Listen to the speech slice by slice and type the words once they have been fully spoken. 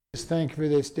just thank you for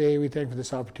this day. We thank you for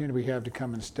this opportunity we have to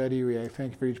come and study. We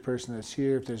thank you for each person that's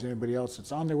here. If there's anybody else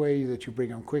that's on their way, that you bring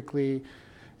them quickly.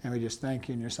 And we just thank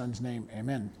you in your son's name.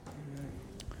 Amen.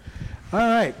 All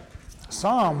right.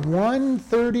 Psalm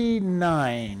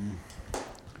 139.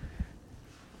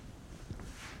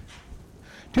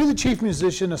 To the chief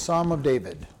musician, a psalm of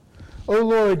David. O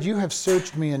Lord, you have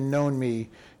searched me and known me.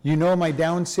 You know my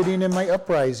down sitting and my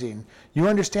uprising. You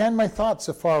understand my thoughts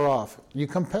afar off. You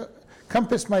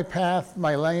compass my path,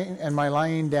 my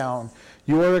lying down.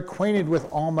 You are acquainted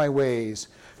with all my ways.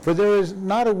 For there is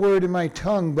not a word in my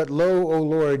tongue, but lo, O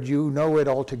Lord, you know it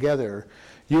altogether.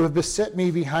 You have beset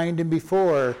me behind and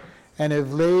before, and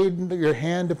have laid your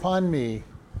hand upon me.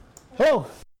 Oh!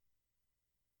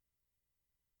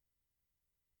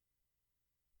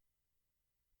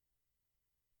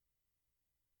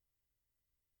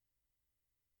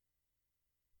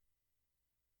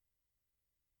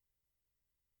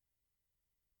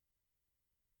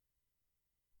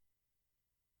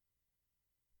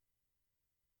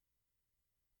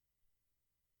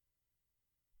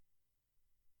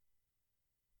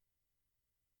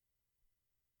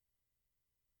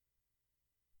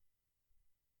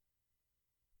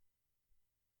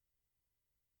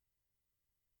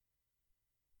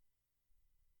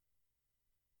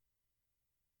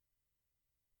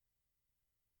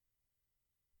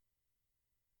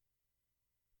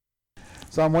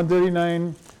 Psalm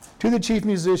 139, to the chief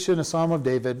musician, a psalm of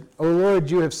David. O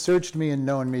Lord, you have searched me and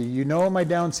known me. You know my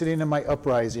down sitting and my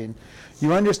uprising.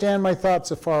 You understand my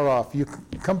thoughts afar off. You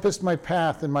compassed my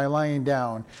path and my lying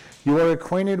down. You are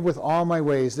acquainted with all my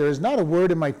ways. There is not a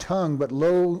word in my tongue, but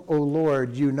lo, O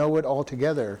Lord, you know it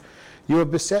altogether. You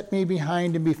have beset me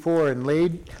behind and before, and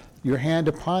laid your hand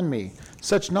upon me.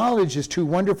 Such knowledge is too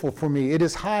wonderful for me. It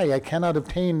is high, I cannot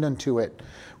obtain unto it.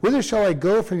 Whither shall I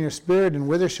go from your spirit, and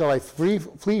whither shall I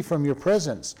flee from your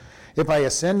presence? If I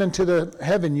ascend unto the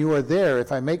heaven, you are there.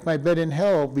 If I make my bed in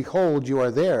hell, behold, you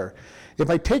are there. If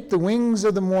I take the wings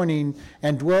of the morning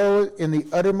and dwell in the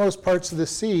uttermost parts of the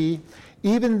sea,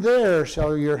 even there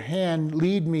shall your hand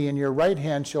lead me, and your right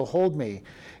hand shall hold me.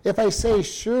 If I say,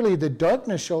 surely the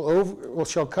darkness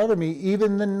shall cover me,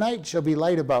 even the night shall be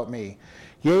light about me.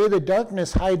 Yea, the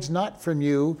darkness hides not from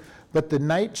you, but the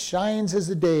night shines as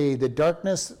the day. The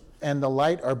darkness and the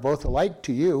light are both alike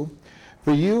to you.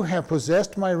 For you have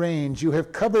possessed my reins. You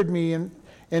have covered me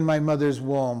in my mother's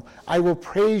womb. I will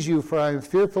praise you, for I am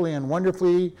fearfully and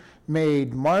wonderfully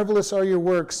made. Marvelous are your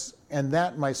works, and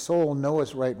that my soul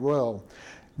knoweth right well.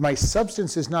 My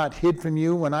substance is not hid from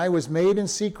you when I was made in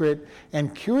secret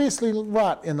and curiously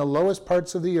wrought in the lowest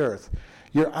parts of the earth.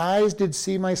 Your eyes did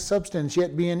see my substance,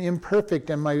 yet being imperfect,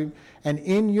 and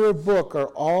in your book are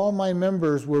all my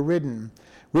members were written,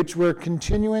 which were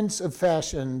continuance of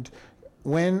fashioned,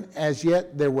 when as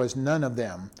yet there was none of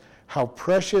them. How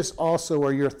precious also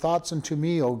are your thoughts unto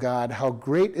me, O God! How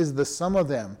great is the sum of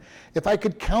them! If I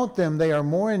could count them, they are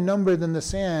more in number than the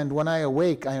sand. When I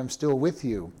awake, I am still with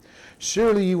you.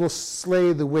 Surely you will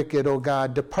slay the wicked, O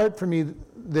God. Depart from me,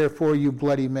 therefore, you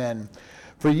bloody men.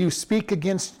 For they speak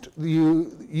against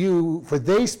you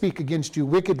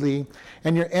wickedly,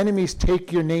 and your enemies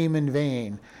take your name in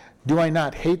vain. Do I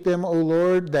not hate them, O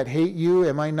Lord, that hate you?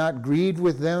 Am I not grieved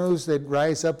with those that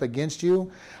rise up against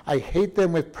you? I hate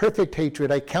them with perfect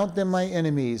hatred. I count them my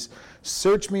enemies.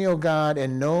 Search me, O God,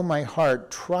 and know my heart.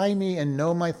 Try me and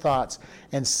know my thoughts,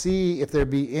 and see if there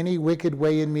be any wicked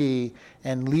way in me,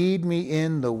 and lead me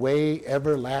in the way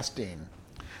everlasting.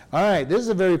 All right, this is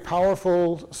a very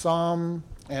powerful psalm,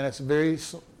 and it's very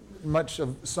much a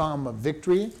psalm of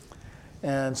victory.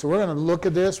 And so we're going to look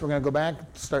at this. We're going to go back,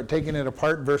 start taking it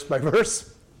apart verse by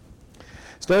verse.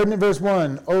 Starting at verse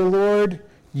 1, O Lord,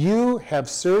 you have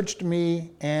searched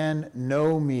me and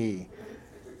know me.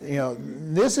 You know,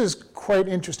 this is quite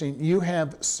interesting. You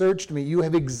have searched me. You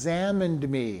have examined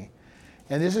me.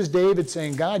 And this is David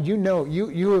saying, God, you know,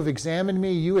 you have examined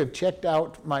me. You have checked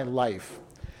out my life.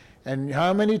 And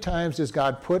how many times does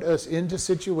God put us into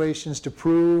situations to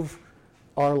prove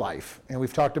our life? And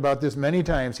we've talked about this many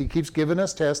times. He keeps giving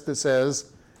us tests that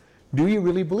says, do you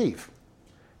really believe?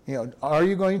 You know, are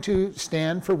you going to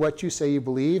stand for what you say you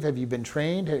believe? Have you been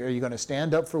trained? Are you going to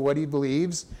stand up for what he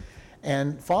believes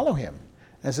and follow him?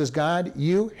 And it says, God,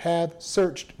 you have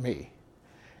searched me.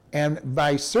 And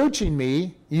by searching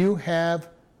me, you have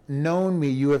known me.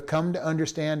 You have come to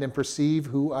understand and perceive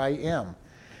who I am.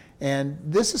 And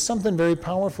this is something very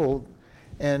powerful.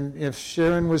 And if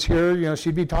Sharon was here, you know,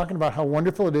 she'd be talking about how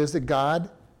wonderful it is that God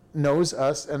knows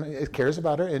us and cares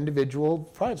about our individual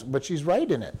privacy. But she's right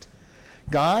in it.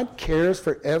 God cares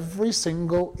for every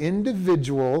single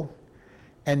individual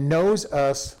and knows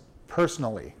us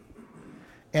personally.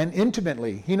 and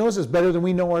intimately. He knows us better than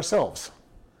we know ourselves.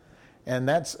 And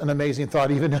that's an amazing thought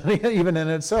even in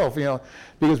itself,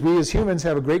 because we as humans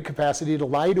have a great capacity to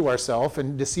lie to ourselves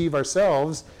and deceive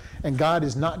ourselves, and God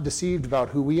is not deceived about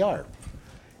who we are.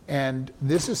 And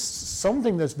this is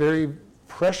something that's very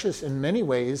precious in many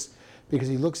ways, because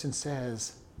he looks and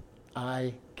says,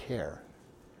 I care.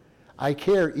 I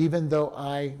care even though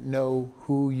I know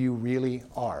who you really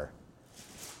are.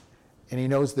 And he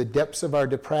knows the depths of our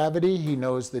depravity. He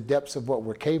knows the depths of what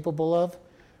we're capable of,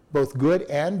 both good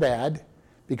and bad,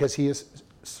 because he has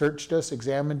searched us,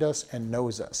 examined us, and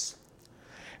knows us.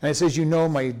 And it says, you know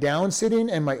my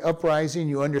downsitting and my uprising.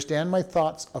 You understand my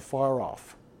thoughts afar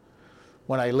off.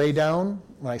 When I lay down,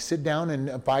 when I sit down and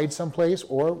abide someplace,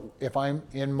 or if I'm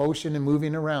in motion and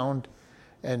moving around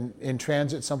and in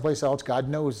transit someplace else, God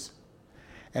knows.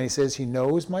 And he says he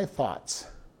knows my thoughts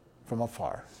from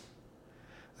afar.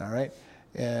 All right?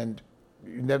 And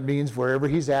that means wherever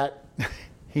he's at,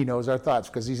 he knows our thoughts,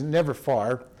 because he's never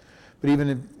far. But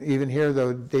even here,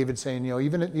 though, David's saying,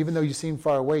 even though you seem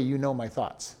far away, you know my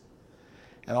thoughts.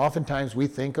 And oftentimes we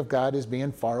think of God as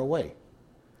being far away.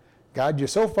 God, you're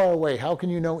so far away, how can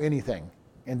you know anything?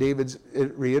 And David's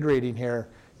reiterating here,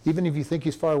 even if you think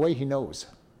he's far away, he knows.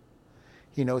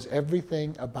 He knows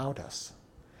everything about us.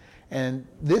 And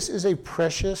this is a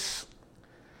precious,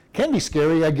 can be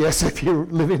scary, I guess, if you're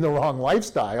living the wrong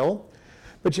lifestyle,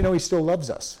 but he still loves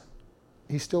us.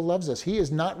 He still loves us. He is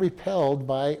not repelled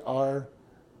by our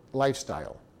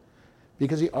lifestyle,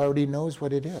 because he already knows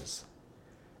what it is.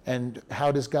 And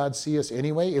how does God see us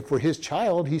anyway? If we're his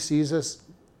child, he sees us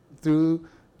through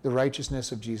the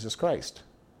righteousness of Jesus Christ.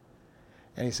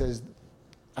 And he says,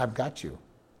 I've got you.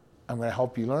 I'm going to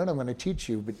help you learn. I'm going to teach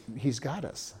you. But he's got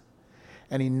us.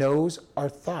 And he knows our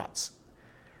thoughts.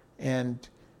 And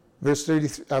verse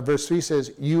 3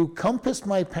 says, you compass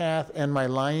my path and my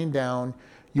lying down.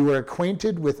 You are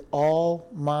acquainted with all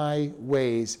my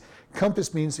ways.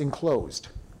 Compass means enclosed.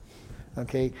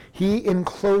 Okay? He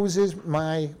encloses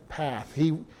my path.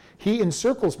 He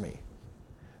encircles me.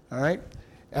 All right?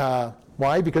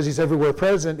 Why? Because he's everywhere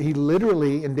present. He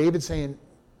literally, and David's saying,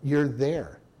 you're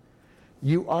there.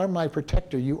 You are my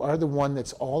protector. You are the one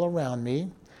that's all around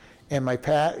me. And my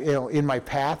path, in my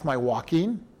path, my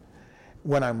walking,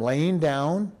 when I'm laying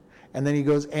down. And then he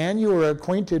goes, and you are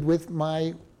acquainted with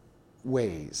my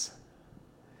ways.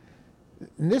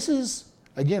 And this is,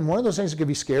 again, one of those things that could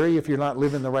be scary if you're not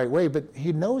living the right way, but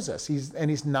he knows us.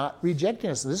 He's not rejecting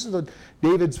us. This is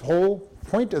David's whole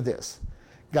point of this.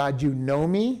 God, you know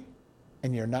me,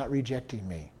 and you're not rejecting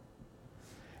me.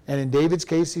 And in David's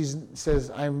case, he says,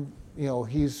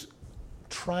 he's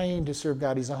trying to serve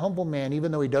God. He's a humble man,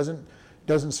 even though he doesn't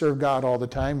serve God all the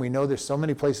time. We know there's so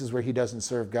many places where he doesn't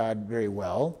serve God very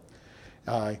well.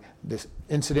 This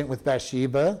incident with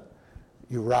Bathsheba,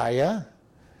 Uriah,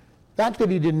 the fact that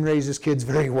he didn't raise his kids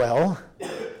very well,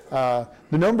 the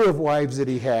number of wives that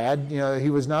he had, he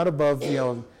was not above,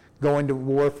 going to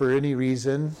war for any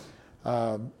reason,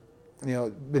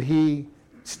 but he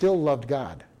still loved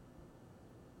God.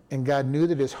 And God knew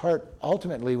that his heart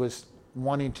ultimately was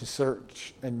wanting to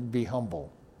search and be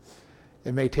humble.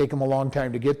 It may take him a long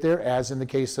time to get there, as in the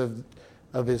case of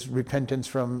his repentance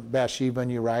from Bathsheba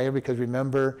and Uriah, because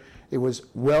remember, it was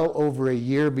well over a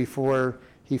year before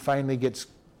he finally gets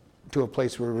to a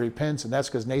place where he repents, and that's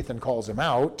because Nathan calls him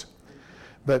out.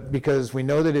 But because we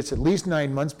know that it's at least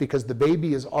 9 months, because the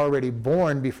baby is already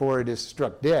born before it is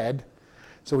struck dead.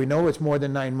 So we know it's more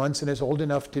than 9 months and it's old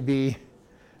enough to be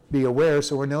aware.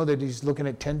 So we know that he's looking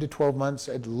at 10 to 12 months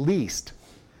at least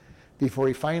before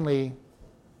he finally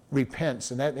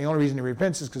repents. And the only reason he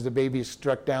repents is because the baby is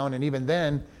struck down. And even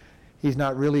then, he's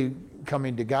not really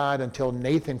coming to God until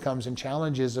Nathan comes and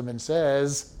challenges him and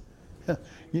says,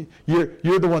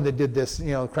 you're the one that did this,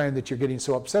 crime that you're getting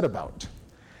so upset about.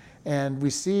 And we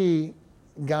see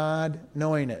God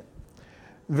knowing it.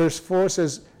 Verse 4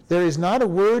 says, there is not a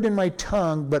word in my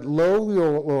tongue, but lo,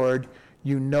 Lord,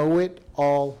 you know it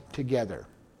all together.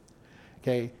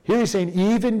 Okay, here he's saying,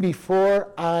 even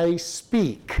before I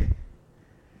speak,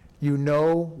 you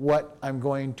know what I'm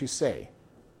going to say.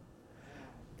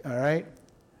 All right?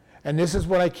 And this is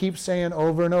what I keep saying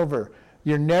over and over.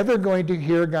 You're never going to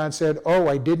hear God said, oh,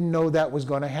 I didn't know that was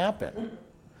going to happen.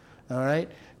 All right?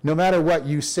 No matter what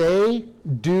you say,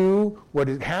 do, what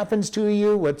it happens to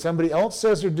you, what somebody else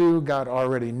says or do, God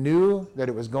already knew that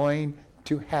it was going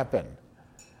to happen.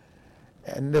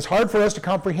 And it's hard for us to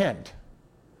comprehend.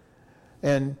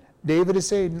 And David is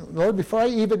saying, Lord,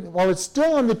 while it's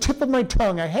still on the tip of my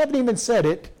tongue, I haven't even said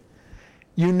it,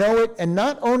 you know it, and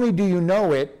not only do you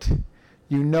know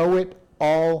it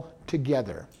all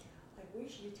together. I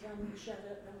wish you'd tell me to shut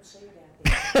up, don't say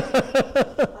that.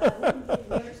 wouldn't give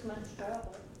yours much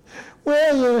trouble.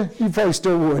 Well, yeah, you probably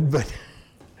still would, but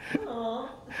Aw.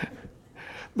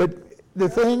 but the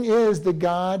thing is that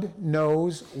God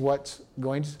knows what's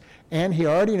going to, and he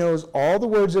already knows all the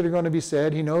words that are going to be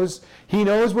said. He knows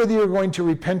whether you're going to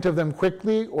repent of them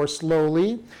quickly or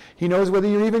slowly. He knows whether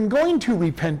you're even going to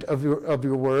repent of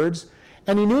your words.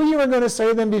 And he knew you were going to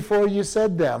say them before you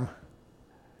said them.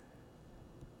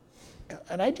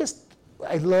 And I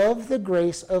love the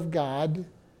grace of God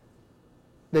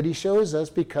that he shows us,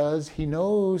 because he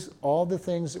knows all the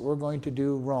things that we're going to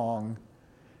do wrong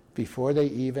before they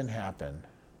even happen.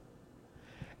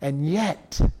 And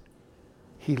yet,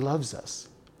 he loves us.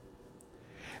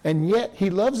 And yet, he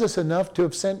loves us enough to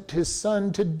have sent his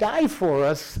son to die for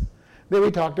us, that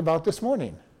we talked about this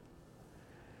morning.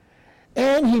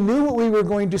 And he knew what we were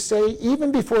going to say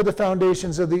even before the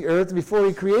foundations of the earth, before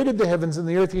he created the heavens and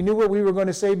the earth. He knew what we were going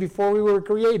to say before we were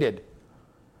created.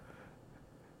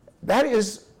 That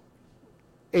is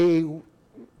a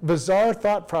bizarre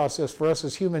thought process for us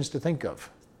as humans to think of.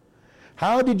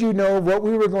 How did you know what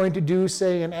we were going to do,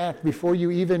 say, and act before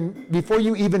you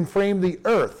even framed the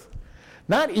earth?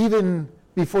 Not even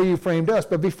before you framed us,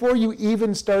 but before you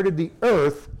even started the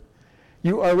earth,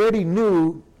 you already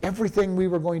knew everything we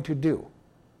were going to do.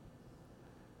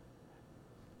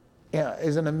 Yeah,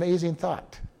 is an amazing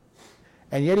thought.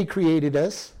 And yet he created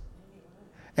us,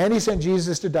 and he sent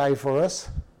Jesus to die for us,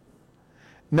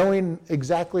 knowing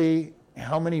exactly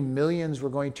how many millions were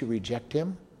going to reject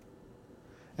him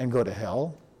and go to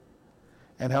hell,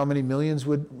 and how many millions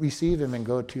would receive him and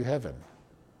go to heaven.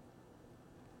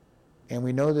 And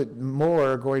we know that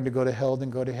more are going to go to hell than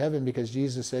go to heaven, because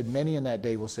Jesus said, many in that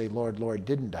day will say, Lord, Lord,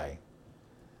 didn't I?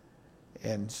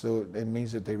 And so it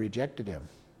means that they rejected him.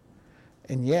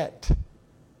 And yet,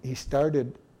 he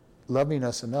started loving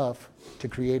us enough to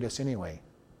create us anyway.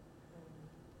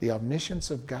 The omniscience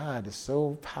of God is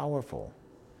so powerful.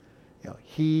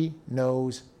 He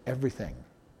knows everything.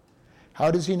 How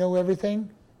does he know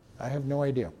everything? I have no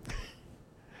idea.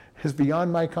 It's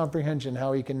beyond my comprehension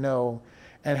how he can know,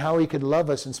 and how he could love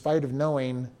us in spite of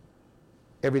knowing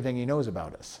everything he knows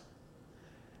about us.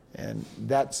 And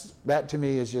that to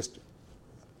me is just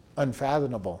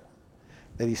unfathomable,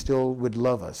 that he still would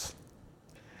love us.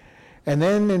 And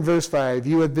then in verse 5,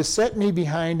 you have beset me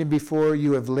behind and before,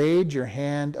 you have laid your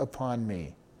hand upon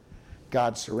me.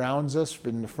 God surrounds us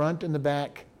in the front and the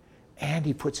back, and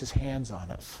he puts his hands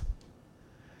on us.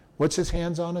 What's his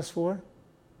hands on us for?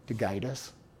 To guide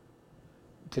us,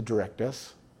 to direct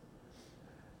us.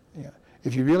 Yeah.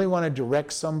 If you really want to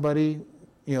direct somebody,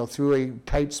 through a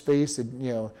tight space,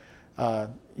 you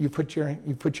put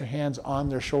your hands on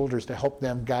their shoulders to help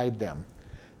them, guide them.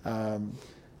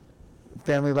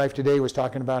 Family Life Today was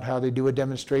talking about how they do a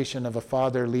demonstration of a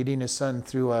father leading his son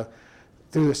through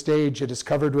a stage that is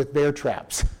covered with bear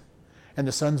traps, and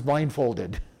the son's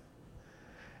blindfolded.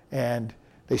 And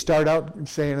they start out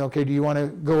saying, okay, do you want to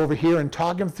go over here and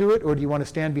talk him through it, or do you want to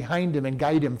stand behind him and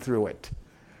guide him through it?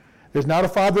 There's not a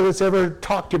father that's ever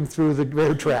talked him through the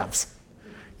bear traps.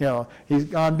 He's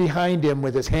gone behind him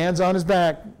with his hands on his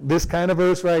back, this kind of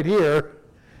verse right here,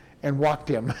 and walked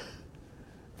him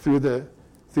through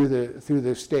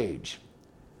the stage.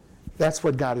 That's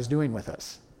what God is doing with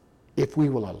us. If we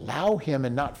will allow him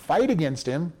and not fight against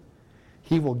him,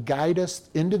 he will guide us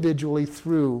individually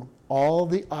through all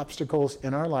the obstacles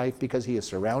in our life, because he has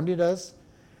surrounded us,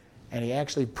 and he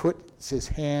actually puts his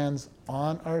hands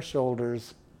on our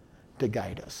shoulders to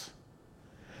guide us.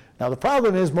 Now the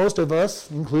problem is, most of us,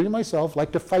 including myself,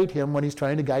 like to fight him when he's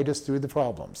trying to guide us through the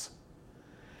problems.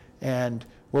 And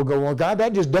we'll go, well, God,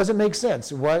 that just doesn't make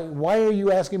sense. Why are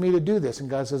you asking me to do this? And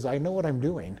God says, I know what I'm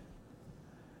doing.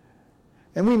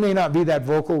 And we may not be that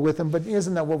vocal with him, but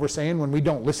isn't that what we're saying when we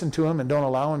don't listen to him and don't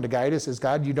allow him to guide us? Is,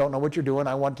 God, you don't know what you're doing.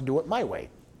 I want to do it my way.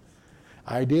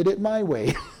 I did it my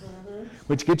way,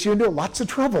 which gets you into lots of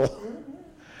trouble.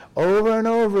 Over and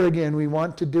over again, we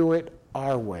want to do it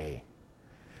our way.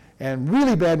 And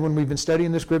really bad when we've been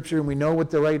studying the scripture and we know what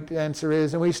the right answer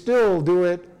is, and we still do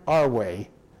it our way.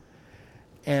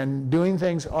 And doing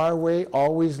things our way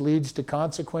always leads to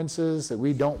consequences that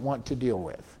we don't want to deal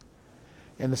with.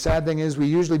 And the sad thing is, we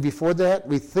usually, before that,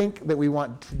 we think that we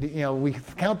want to, we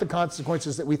count the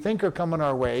consequences that we think are coming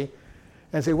our way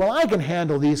and say, well, I can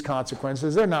handle these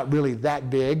consequences. They're not really that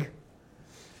big.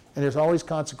 And there's always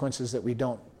consequences that we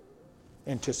don't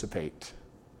anticipate,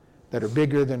 that are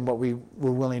bigger than what we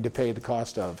were willing to pay the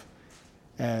cost of.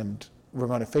 And we're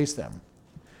going to face them.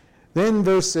 Then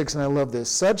verse 6, and I love this,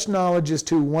 such knowledge is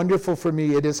too wonderful for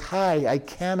me. It is high. I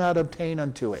cannot obtain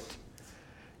unto it.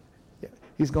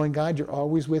 He's going, God, you're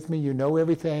always with me. You know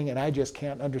everything, and I just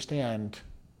can't understand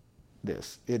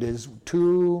this. It is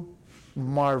too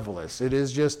marvelous. It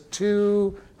is just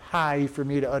too high for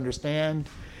me to understand.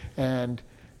 And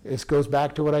this goes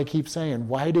back to what I keep saying.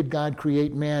 Why did God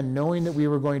create man knowing that we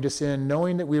were going to sin,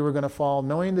 knowing that we were going to fall,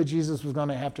 knowing that Jesus was going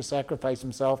to have to sacrifice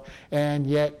himself, and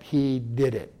yet he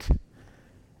did it?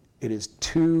 It is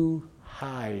too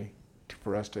high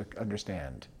for us to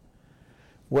understand.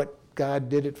 What God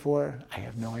did it for, I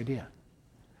have no idea.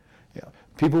 You know,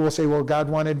 people will say, well, God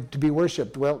wanted to be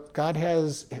worshiped. Well, God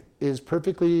is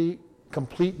perfectly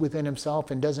complete within himself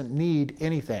and doesn't need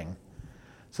anything.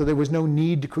 So there was no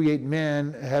need to create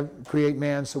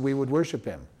man so we would worship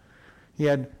him. He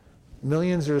had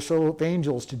millions or so of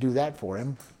angels to do that for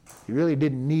him. He really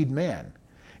didn't need man.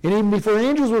 And even before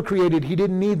angels were created, he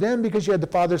didn't need them because you had the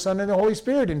Father, Son, and the Holy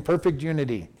Spirit in perfect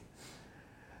unity.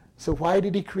 So why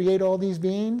did he create all these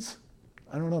beings?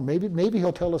 I don't know. Maybe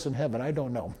he'll tell us in heaven. I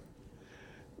don't know.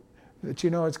 But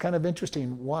it's kind of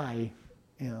interesting why,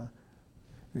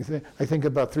 I think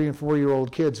about 3 and 4 year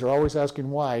old kids. They're always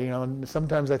asking why, and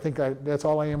sometimes I think that's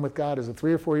all I am with God, is a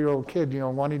 3 or 4 year old kid,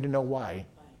 wanting to know why.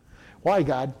 Why,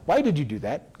 God? Why did you do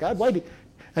that? God, why did...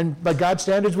 And by God's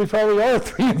standards, we probably are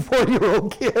 3 and 4 year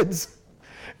old kids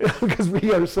because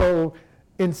we are so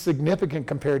insignificant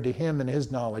compared to him and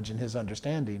his knowledge and his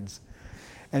understandings.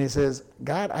 And he says,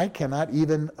 God, I cannot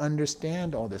even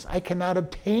understand all this. I cannot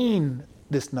obtain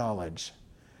this knowledge.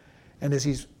 And as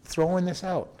he's throwing this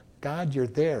out, God, you're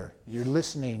there. You're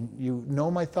listening. You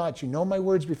know my thoughts. You know my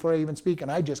words before I even speak,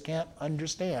 and I just can't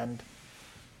understand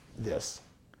this.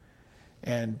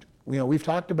 And we've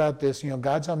talked about this,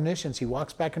 God's omniscience. He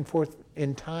walks back and forth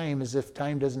in time as if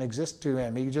time doesn't exist to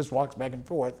him. He just walks back and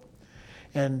forth.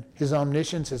 And his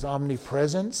omniscience, his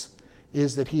omnipresence,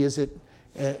 is that he is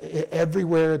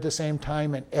everywhere at the same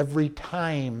time and every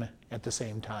time at the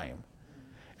same time.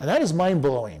 And that is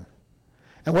mind-blowing.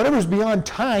 And whatever's beyond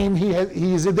time,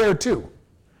 he's there too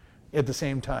at the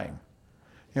same time.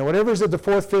 Whatever's at the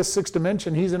 4th, 5th, 6th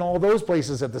dimension, he's in all those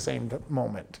places at the same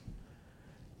moment.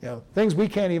 Things we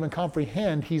can't even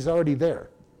comprehend, he's already there.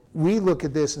 We look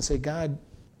at this and say, God,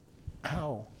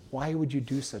 how? Why would you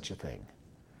do such a thing?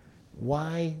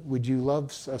 Why would you love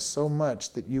us so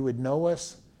much that you would know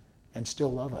us and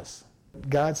still love us?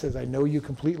 God says, I know you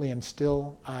completely and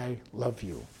still I love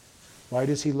you. Why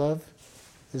does he love?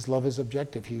 His love is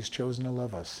objective. He's chosen to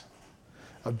love us.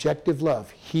 Objective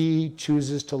love. He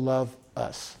chooses to love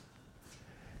us.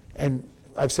 And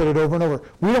I've said it over and over.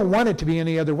 We don't want it to be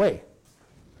any other way.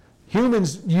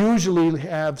 Humans usually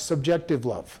have subjective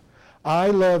love. I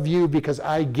love you because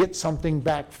I get something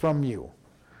back from you.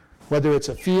 Whether it's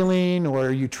a feeling,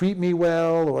 or you treat me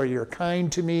well, or you're kind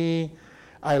to me.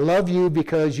 I love you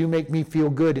because you make me feel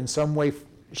good in some way,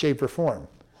 shape, or form.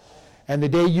 And the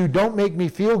day you don't make me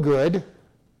feel good,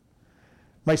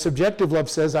 my subjective love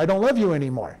says, I don't love you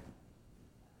anymore.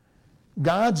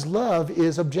 God's love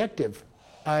is objective.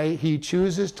 He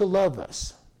chooses to love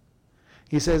us.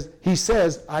 He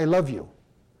says, I love you.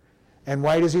 And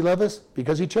why does he love us?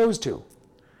 Because he chose to.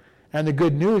 And the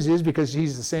good news is, because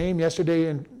he's the same yesterday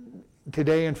and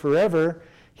today and forever,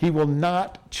 he will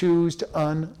not choose to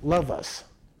unlove us,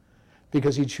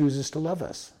 because he chooses to love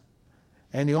us.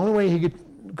 And the only way he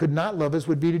could not love us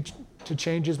would be to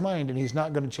change his mind, and he's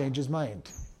not going to change his mind.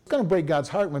 It's going to break God's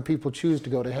heart when people choose to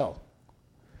go to hell.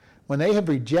 When they have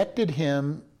rejected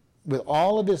him with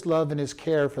all of his love and his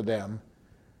care for them,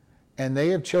 and they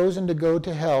have chosen to go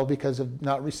to hell because of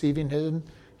not receiving him,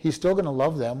 he's still going to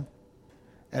love them,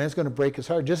 and it's going to break his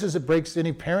heart. Just as it breaks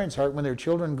any parent's heart when their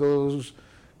children goes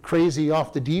crazy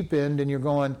off the deep end, and you're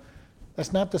going,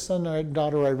 that's not the son or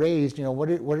daughter I raised. What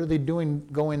are they doing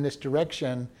going this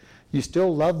direction? You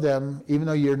still love them, even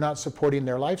though you're not supporting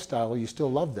their lifestyle, you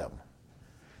still love them.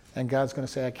 And God's going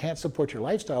to say, I can't support your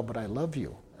lifestyle, but I love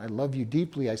you. I love you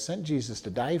deeply. I sent Jesus to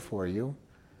die for you,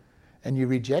 and you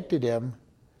rejected him.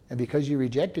 And because you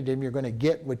rejected him, you're going to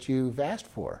get what you've asked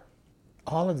for.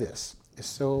 All of this is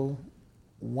so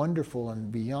wonderful and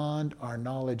beyond our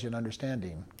knowledge and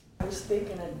understanding. I was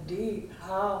thinking of deep,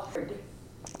 how hard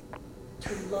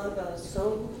to love us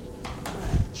so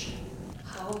much.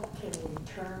 How can we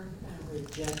turn and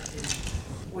reject him?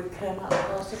 We cannot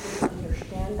possibly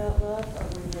understand that love,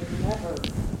 or we would never.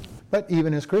 But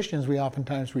even as Christians, we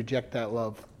oftentimes reject that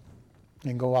love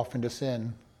and go off into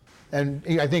sin. And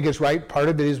I think it's right. Part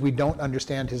of it is we don't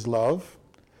understand his love.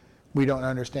 We don't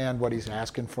understand what he's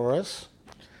asking for us.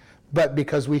 But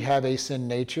because we have a sin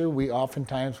nature, we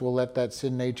oftentimes will let that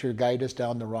sin nature guide us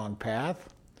down the wrong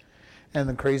path. And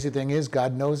the crazy thing is,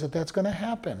 God knows that that's going to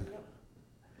happen.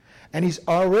 And he's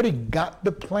already got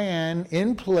the plan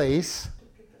in place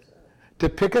to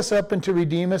pick us up and to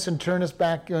redeem us and turn us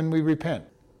back when we repent.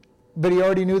 but he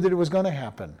already knew that it was going to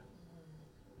happen.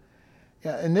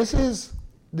 Yeah, and this is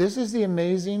the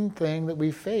amazing thing that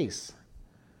we face,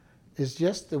 is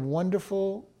just the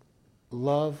wonderful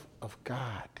love of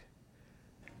God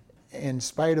in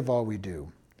spite of all we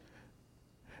do.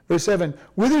 Verse 7,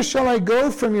 whither shall I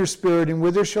go from your spirit, and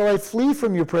whither shall I flee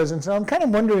from your presence? Now I'm kind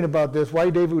of wondering about this, why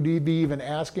David would be even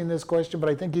asking this question, but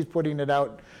I think he's putting it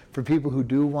out for people who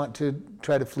do want to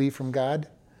try to flee from God.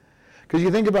 Because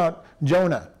you think about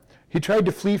Jonah. He tried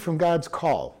to flee from God's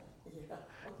call.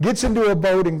 Gets into a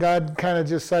boat, and God kind of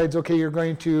decides, okay, you're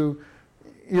going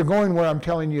where I'm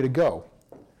telling you to go.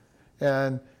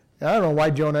 And I don't know why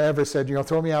Jonah ever said,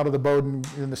 throw me out of the boat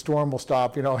and the storm will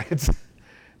stop. It's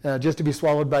just to be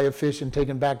swallowed by a fish and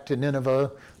taken back to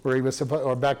Nineveh, where he was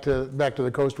or back to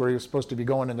the coast where he was supposed to be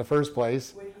going in the first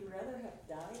place. Would he rather have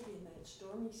died in that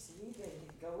stormy sea than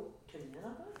to go to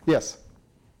Nineveh? Yes.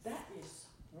 That is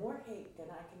more hate than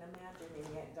I can imagine,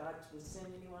 and yet God was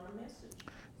sending you on a message.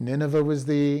 Nineveh was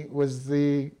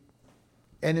the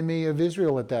enemy of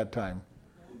Israel at that time.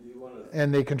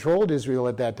 And they controlled Israel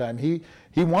at that time. He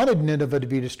wanted Nineveh to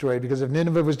be destroyed, because if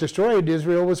Nineveh was destroyed,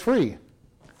 Israel was free.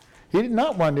 He did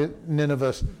not want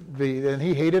Nineveh to be, and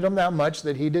he hated them that much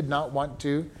that he did not want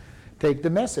to take the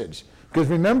message. Because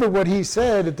remember what he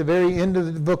said at the very end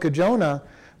of the book of Jonah,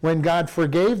 when God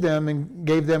forgave them and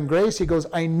gave them grace, he goes,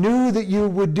 I knew that you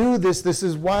would do this. This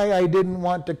is why I didn't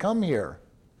want to come here.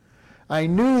 I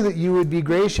knew that you would be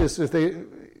gracious if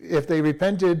they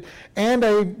repented, and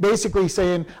I basically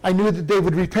saying, I knew that they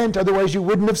would repent, otherwise you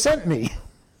wouldn't have sent me.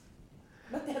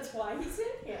 But that's why he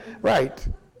sent him. Right.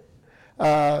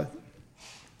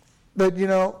 But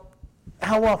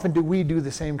how often do we do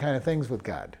the same kind of things with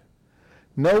God?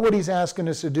 Know what he's asking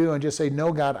us to do and just say,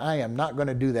 no, God, I am not going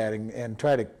to do that, and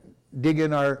try to dig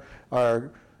in our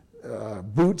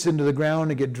boots into the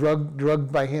ground and get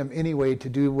drugged by him anyway to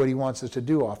do what he wants us to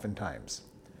do oftentimes.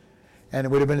 And it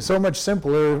would have been so much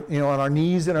simpler, on our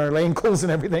knees and our ankles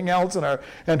and everything else,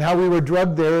 and how we were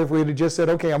drugged there if we had just said,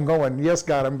 okay, I'm going. Yes,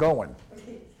 God, I'm going.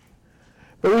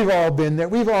 But we've all been there.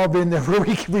 We've all been there where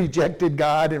we rejected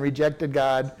God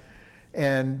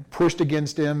and pushed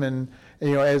against him. And,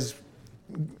 as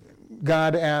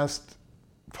God asked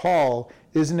Paul,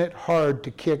 isn't it hard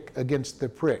to kick against the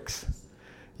pricks?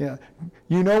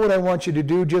 You know what I want you to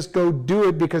do, just go do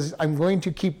it, because I'm going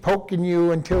to keep poking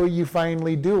you until you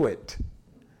finally do it.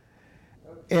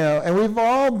 And we've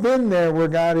all been there where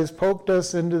God has poked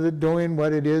us into doing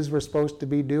what it is we're supposed to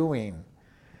be doing.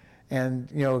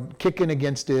 And, kicking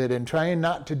against it and trying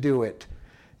not to do it.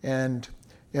 And,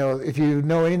 if you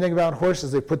know anything about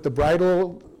horses, they put the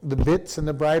bits and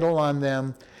the bridle on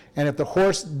them. And if the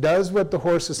horse does what the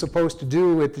horse is supposed to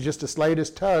do with just the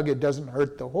slightest tug, it doesn't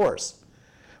hurt the horse.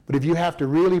 But if you have to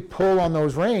really pull on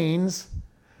those reins,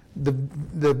 the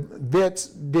bits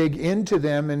dig into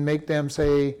them and make them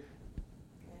say,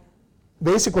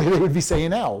 basically they would be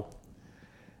saying, ow.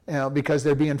 Because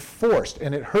they're being forced,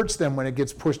 and it hurts them when it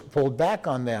gets pulled back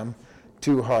on them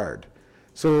too hard.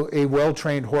 So a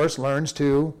well-trained horse learns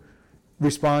to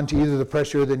respond to either the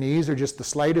pressure of the knees or just the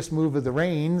slightest move of the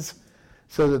reins,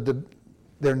 so that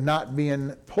they're not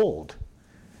being pulled.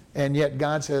 And yet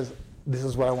God says, this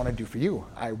is what I want to do for you.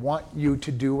 I want you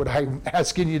to do what I'm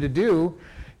asking you to do.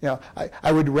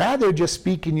 I would rather just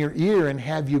speak in your ear and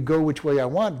have you go which way I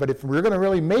want, but if we're going to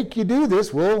really make you do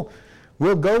this, we'll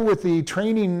go with the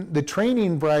training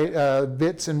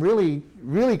bits and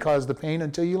really cause the pain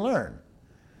until you learn.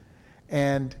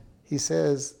 And he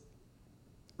says,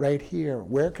 right here,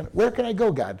 where can I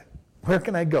go, God? Where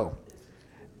can I go?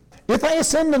 If I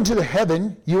ascend into the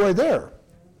heaven, you are there.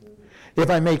 If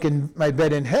I make my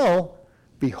bed in hell,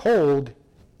 behold,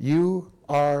 you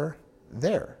are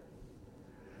there.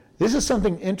 This is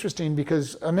something interesting,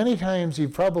 because many times you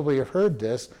probably have heard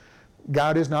this,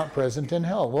 God is not present in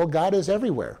hell. Well, God is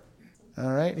everywhere.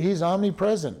 All right? He's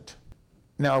omnipresent.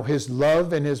 Now, his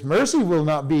love and his mercy will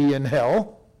not be in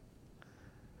hell,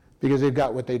 because they've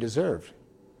got what they deserved.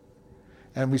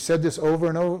 And we said this over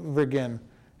and over again.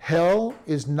 Hell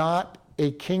is not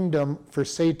a kingdom for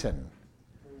Satan.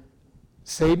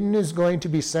 Satan is going to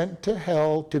be sent to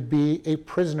hell to be a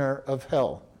prisoner of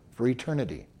hell for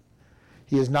eternity.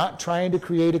 He is not trying to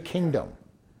create a kingdom,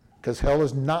 because hell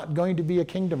is not going to be a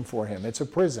kingdom for him. It's a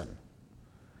prison.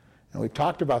 And we've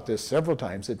talked about this several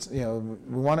times. We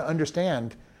want to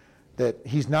understand that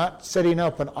he's not setting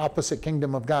up an opposite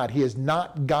kingdom of God. He is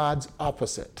not God's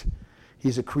opposite.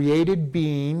 He's a created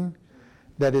being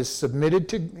that is submitted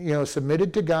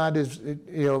to God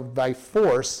by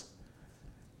force,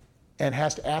 and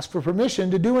has to ask for permission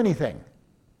to do anything.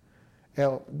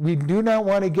 We do not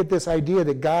want to get this idea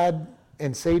that God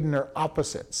and Satan are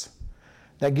opposites.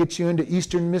 That gets you into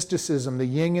Eastern mysticism, the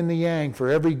yin and the yang. For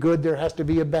every good, there has to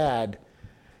be a bad.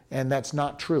 And that's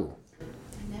not true.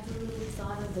 I never really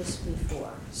thought of this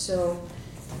before. So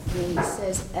when it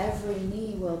says every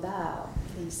knee will bow,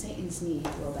 then Satan's knee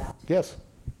will bow. Yes.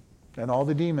 And all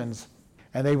the demons.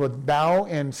 And they would bow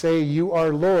and say, you are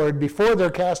Lord, before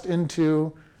they're cast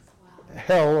into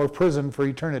hell or prison for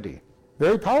eternity.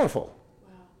 Very powerful.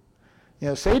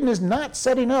 Wow. Satan is not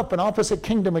setting up an opposite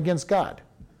kingdom against God.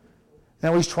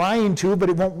 Now he's trying to,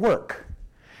 but it won't work.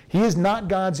 He is not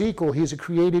God's equal. He's a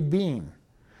created being.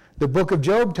 The book of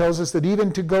Job tells us that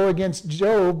even to go against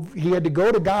Job, he had to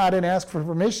go to God and ask for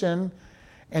permission.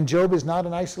 And Job is not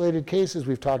an isolated case, as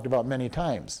we've talked about many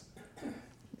times.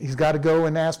 He's got to go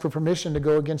and ask for permission to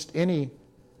go against any,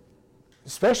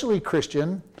 especially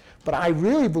Christian. But I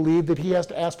really believe that he has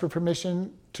to ask for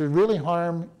permission to really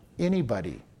harm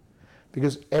anybody,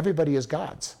 because everybody is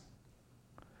God's.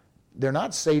 They're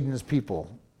not Satan's people.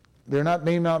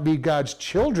 May not be God's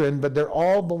children, but they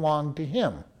all belong to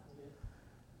him.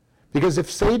 Because if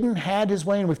Satan had his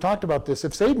way, and we've talked about this,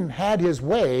 if Satan had his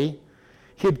way,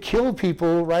 he'd kill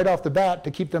people right off the bat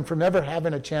to keep them from ever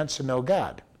having a chance to know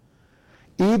God.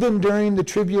 Even during the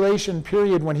tribulation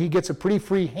period, when he gets a pretty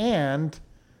free hand,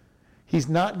 he's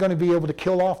not going to be able to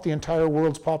kill off the entire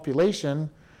world's population,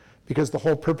 because the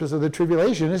whole purpose of the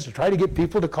tribulation is to try to get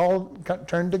people to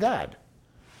turn to God.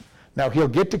 Now, he'll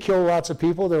get to kill lots of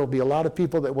people. There will be a lot of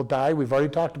people that will die. We've already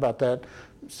talked about that.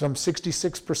 Some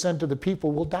 66% of the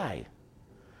people will die.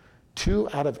 2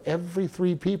 out of every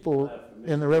 3 people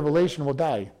in the Revelation will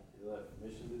die. You'll have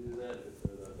permission to do that if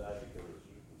they'll die because of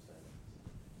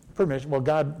circumstances. Permission. Well,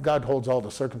 God holds all the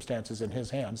circumstances in his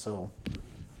hands, so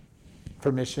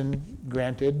permission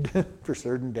granted for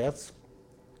certain deaths.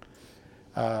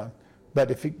 But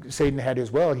if Satan had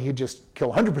his will, he'd just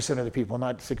kill 100% of the people,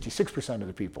 not 66% of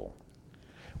the people.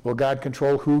 Will God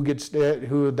control who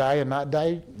will die and not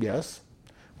die? Yes.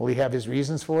 Will he have his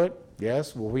reasons for it?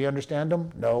 Yes. Will we understand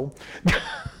them? No.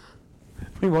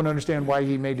 We won't understand why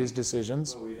he made his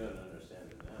decisions. Well, we don't understand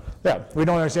it now. Yeah, we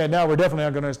don't understand it now. We're definitely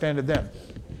not going to understand it then.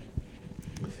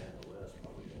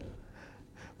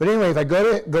 But anyway, if I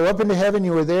go up into heaven,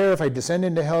 you were there. If I descend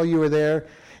into hell, you were there.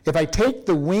 If I take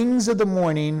the wings of the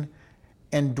morning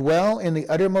and dwell in the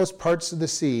uttermost parts of the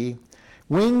sea.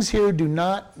 Wings here do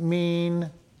not mean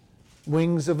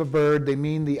wings of a bird. They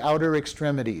mean the outer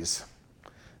extremities.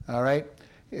 All right?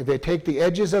 If I take the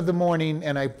edges of the morning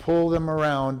and I pull them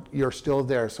around, you're still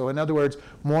there. So in other words,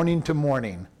 morning to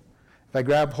morning. If I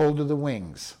grab hold of the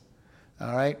wings.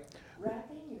 All right?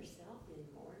 Wrapping yourself in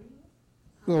mourning?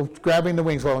 Well, grabbing the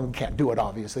wings, well, we can't do it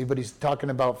obviously, but he's talking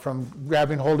about from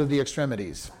grabbing hold of the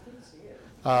extremities. I can see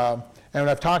it. And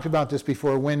I've talked about this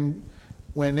before. When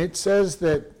it says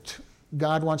that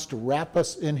God wants to wrap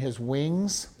us in his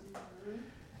wings,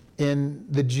 in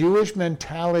the Jewish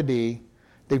mentality,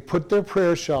 they put their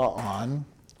prayer shawl on,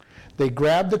 they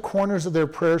grab the corners of their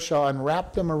prayer shawl and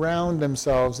wrap them around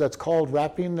themselves. That's called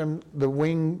wrapping their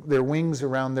wings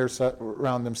around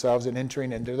themselves and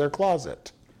entering into their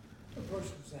closet. What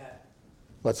verse was that?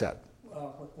 What's that?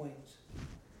 What wings?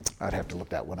 I'd have to look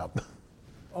that one up.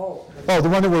 Oh. Oh, the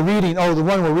one that we're reading. Oh, the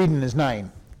one we're reading is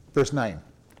 9, verse 9.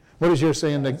 What is yours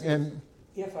saying?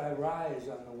 If I rise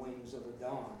on the wings of the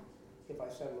dawn, if I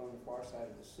settle on the far side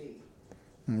of the sea,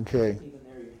 Okay. even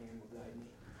there your hand will guide me.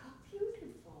 How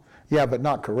beautiful, Yeah, but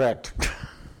not correct.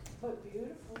 but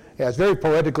beautiful. Yeah, it's very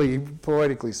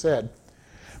poetically said.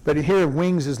 But here,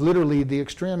 wings is literally the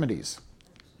extremities.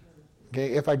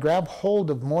 Okay, if I grab hold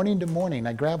of morning to morning,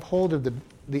 I grab hold of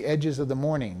the edges of the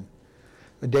morning,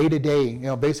 day to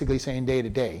day, basically saying day to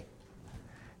day.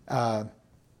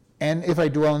 And if I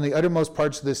dwell in the uttermost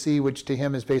parts of the sea, which to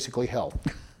him is basically hell.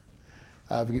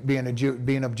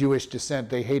 Being of Jewish descent,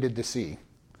 they hated the sea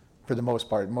for the most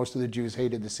part. Most of the Jews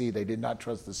hated the sea. They did not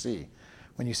trust the sea.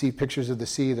 When you see pictures of the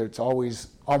sea, it's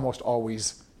almost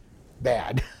always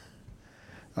bad.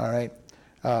 All right?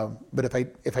 But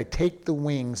if I take the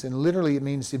wings, and literally it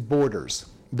means the borders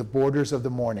of the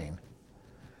morning.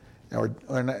 Or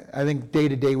I think day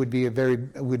to day would be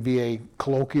a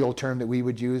colloquial term that we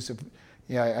would use.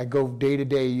 I go day to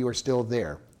day, you are still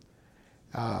there.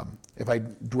 If I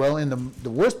dwell in the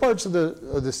worst parts of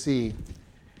the sea,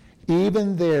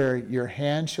 even there your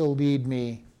hand shall lead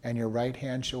me, and your right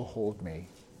hand shall hold me.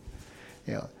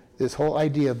 This whole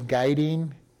idea of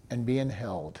guiding and being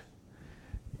held.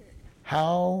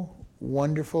 How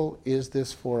wonderful is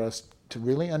this for us to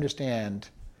really understand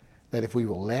that if we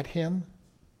will let him,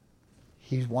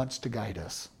 he wants to guide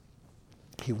us.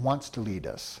 He wants to lead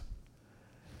us.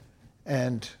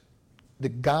 And the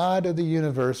God of the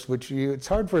universe, it's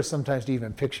hard for us sometimes to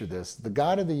even picture this. The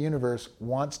God of the universe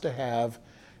wants to have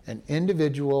an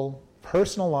individual,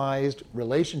 personalized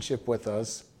relationship with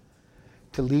us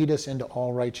to lead us into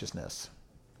all righteousness,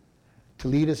 to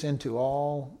lead us into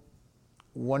all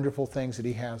wonderful things that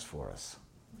he has for us.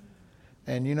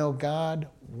 And you know, God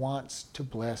wants to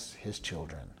bless his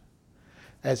children.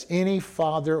 As any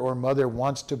father or mother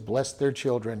wants to bless their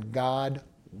children, God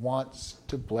wants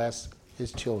to bless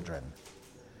his children.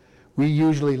 We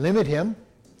usually limit him.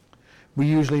 We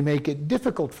usually make it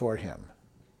difficult for him.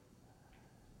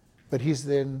 But he's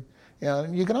then,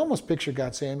 you can almost picture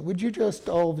God saying, would you just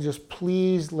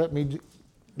please let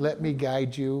me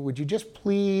guide you? Would you just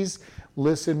please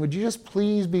listen? Would you just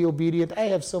please be obedient? I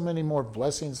have so many more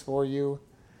blessings for you.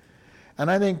 And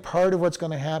I think part of what's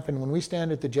going to happen when we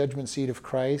stand at the judgment seat of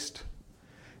Christ,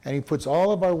 and he puts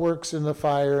all of our works in the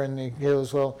fire, and he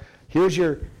goes, well, here's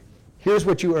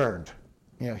what you earned.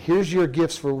 Here's your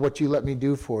gifts for what you let me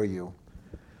do for you.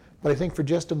 But I think for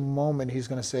just a moment, he's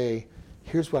going to say,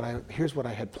 here's what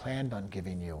I had planned on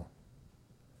giving you.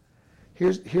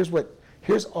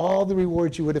 Here's all the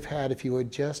rewards you would have had if you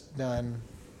had just done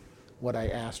what I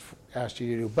asked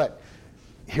you to do. But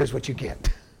here's what you get.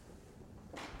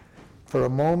 For a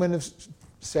moment of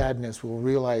sadness, we'll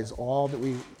realize all that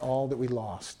we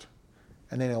lost.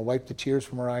 And then he'll wipe the tears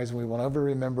from our eyes, and we won't ever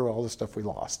remember all the stuff we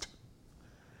lost.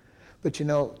 But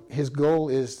his goal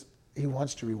is he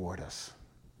wants to reward us.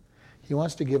 He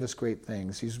wants to give us great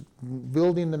things. He's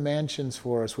building the mansions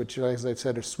for us, which, as I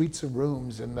said, are suites of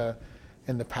rooms in the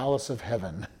palace of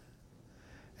heaven.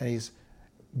 And he's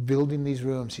building these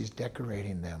rooms. He's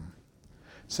decorating them.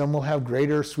 Some will have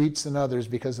greater suites than others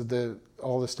because of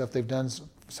all the stuff they've done.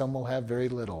 Some will have very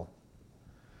little.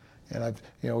 And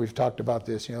we've talked about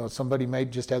this. Somebody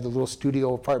might just have the little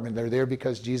studio apartment. They're there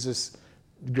because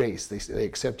grace. They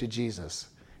accepted Jesus,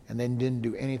 and then didn't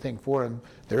do anything for him.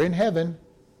 They're in heaven.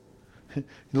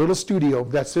 Little studio.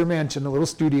 That's their mansion. A little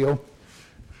studio.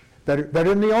 Better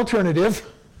than the alternative.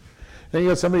 Then you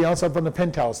got somebody else up on the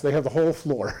penthouse. They have the whole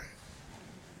floor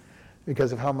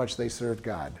because of how much they served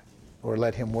God or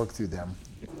let him work through them.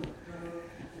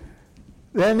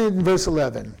 Then in verse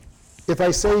 11, if I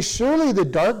say, surely the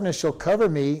darkness shall cover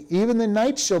me, even the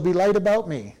night shall be light about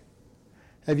me.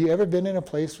 Have you ever been in a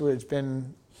place where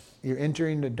you're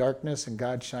entering the darkness and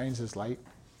God shines his light?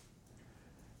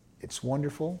 It's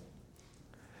wonderful.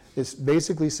 It's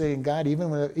basically saying, God,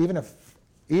 even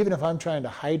if I'm trying to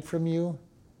hide from you,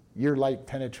 your light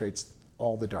penetrates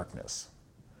all the darkness.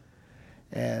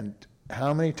 And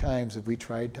how many times have we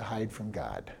tried to hide from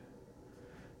God?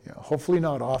 Hopefully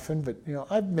not often, but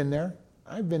I've been there.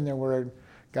 I've been there where,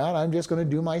 God, I'm just going to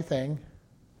do my thing.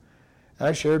 And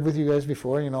I shared with you guys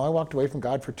before, I walked away from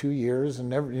God for 2 years,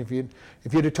 and if you'd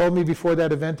have told me before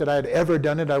that event that I had ever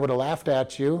done it, I would have laughed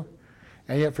at you.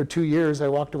 And yet for 2 years, I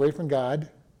walked away from God.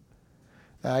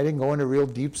 I didn't go into real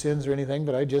deep sins or anything,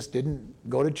 but I just didn't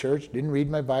go to church, didn't read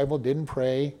my Bible, didn't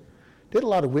pray. Did a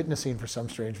lot of witnessing for some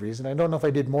strange reason. I don't know if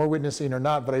I did more witnessing or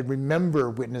not, but I remember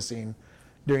witnessing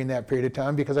during that period of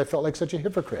time because I felt like such a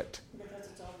hypocrite. Because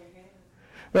it's all we have.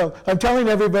 Well, I'm telling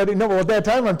everybody, at that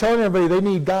time I'm telling everybody they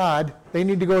need God, they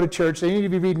need to go to church, they need to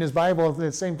be reading his Bible, at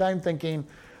the same time thinking,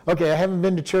 okay, I haven't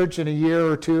been to church in a year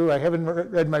or two, I haven't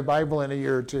read my Bible in a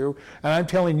year or two, and I'm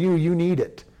telling you, you need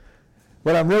it.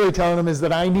 What I'm really telling them is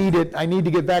that I need it, I need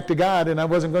to get back to God, and I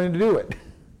wasn't going to do it.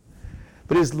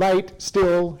 But his light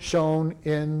still shone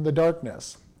in the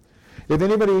darkness. If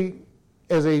anybody,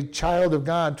 as a child of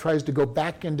God, tries to go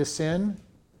back into sin,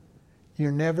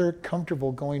 you're never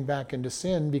comfortable going back into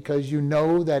sin because you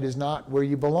know that is not where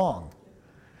you belong.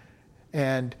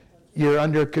 And you're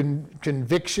under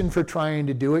conviction for trying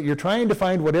to do it. You're trying to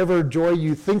find whatever joy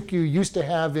you think you used to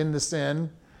have in the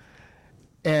sin,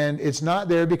 and it's not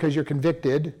there because you're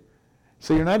convicted.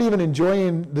 So you're not even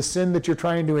enjoying the sin that you're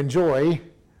trying to enjoy,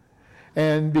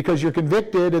 and because you're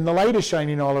convicted and the light is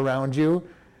shining all around you,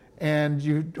 and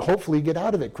you hopefully get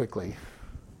out of it quickly.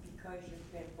 Because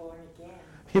you've been born again.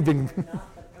 You've been You're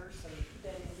not the person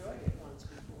that enjoyed it once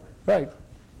before. right.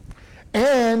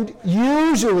 And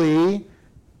usually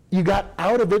you got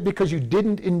out of it because you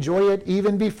didn't enjoy it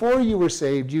even before you were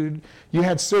saved. You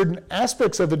had certain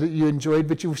aspects of it that you enjoyed,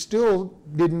 but you still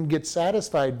didn't get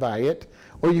satisfied by it,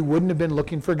 or you wouldn't have been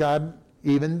looking for God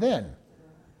even then.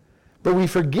 But we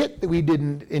forget that we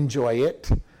didn't enjoy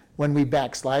it when we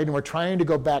backslide, and we're trying to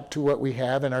go back to what we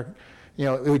have, and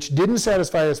which didn't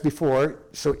satisfy us before,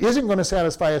 so isn't going to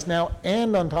satisfy us now.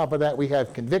 And on top of that, we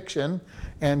have conviction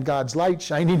and God's light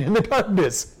shining in the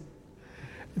darkness.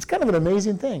 It's kind of an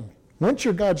amazing thing. Once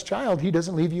you're God's child, he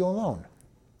doesn't leave you alone.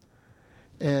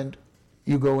 And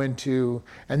you go into,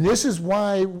 and this is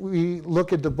why we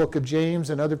look at the book of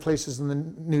James and other places in the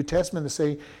New Testament that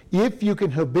say, if you can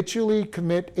habitually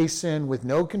commit a sin with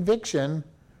no conviction,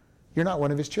 you're not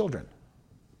one of his children.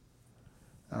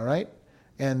 All right?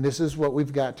 And this is what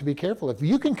we've got to be careful of. If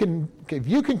you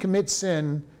can commit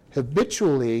sin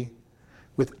habitually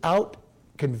without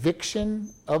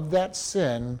conviction of that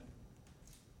sin,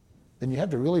 then you have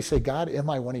to really say, God, am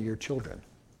I one of your children?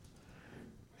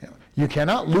 You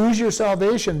cannot lose your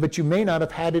salvation, but you may not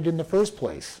have had it in the first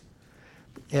place.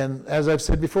 And as I've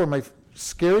said before, my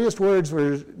scariest words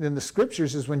were in the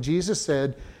scriptures is when Jesus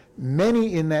said,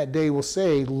 many in that day will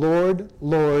say, Lord,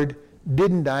 Lord,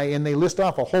 didn't I? And they list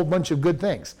off a whole bunch of good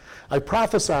things. I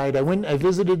prophesied, I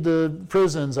visited the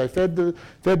prisons, I fed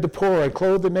the poor, I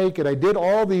clothed the naked, I did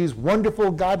all these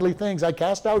wonderful godly things. I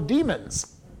cast out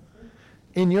demons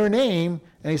in your name.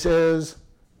 And he says,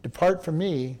 depart from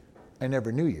me, I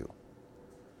never knew you.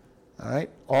 All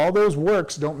right? All those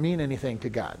works don't mean anything to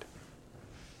God.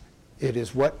 It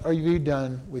is, what are you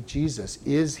done with Jesus?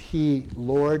 Is he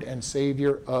Lord and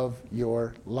Savior of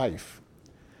your life?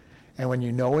 And when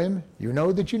you know him, you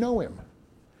know that you know him.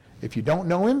 If you don't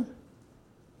know him,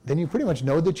 then you pretty much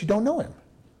know that you don't know him.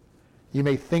 You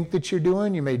may think that you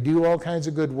may do all kinds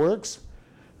of good works,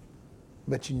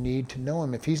 but you need to know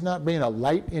him. If he's not being a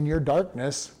light in your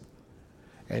darkness,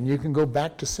 and you can go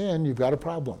back to sin, you've got a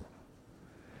problem.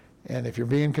 And if you're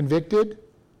being convicted,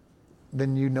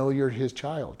 then you know you're his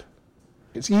child.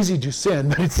 It's easy to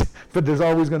sin, but there's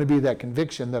always going to be that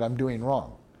conviction that I'm doing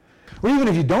wrong. Or even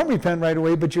if you don't repent right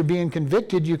away, but you're being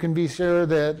convicted, you can be sure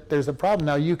that there's a problem.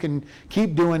 Now, you can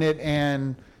keep doing it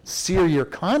and sear your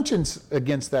conscience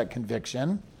against that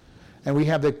conviction, and we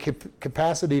have the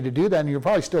capacity to do that, and you're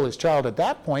probably still his child at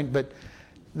that point, but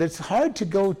it's hard to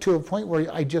go to a point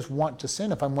where I just want to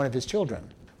sin if I'm one of his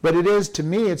children. But it is, to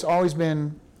me, it's always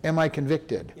been, am I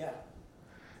convicted? Yeah.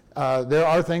 There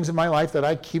are things in my life that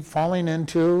I keep falling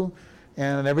into,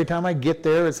 and every time I get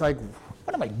there, it's like,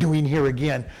 what am I doing here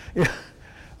again?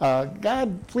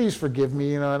 God, please forgive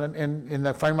me, and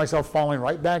I find myself falling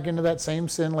right back into that same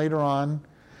sin later on.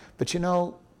 But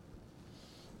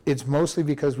it's mostly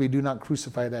because we do not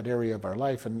crucify that area of our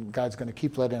life, and God's going to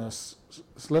keep letting us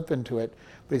slip into it,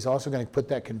 but he's also going to put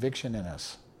that conviction in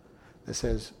us that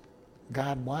says,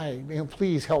 God, why?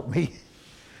 Please help me.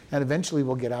 And eventually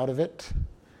we'll get out of it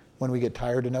when we get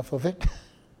tired enough of it.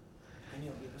 And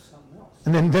he'll give us something else.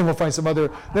 And then we'll find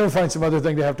some other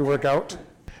thing to have to work out.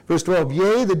 Verse 12,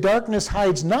 yea, the darkness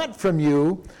hides not from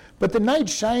you, but the night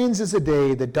shines as a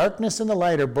day. The darkness and the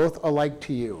light are both alike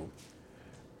to you.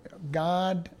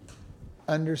 God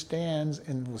understands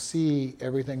and will see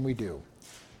everything we do.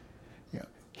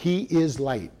 He is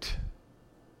light.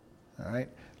 All right?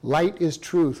 Light is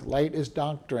truth. Light is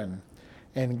doctrine.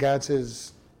 And God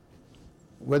says,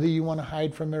 whether you want to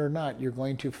hide from it or not, you're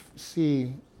going to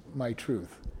see my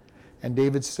truth. And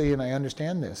David's saying, I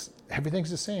understand this.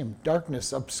 Everything's the same.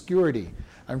 Darkness, obscurity.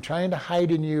 I'm trying to hide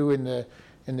in you in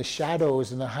the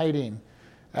shadows and the hiding.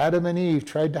 Adam and Eve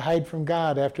tried to hide from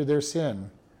God after their sin.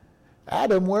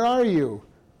 Adam, where are you?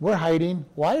 We're hiding.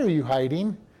 Why are you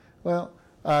hiding? Well,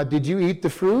 did you eat the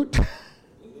fruit?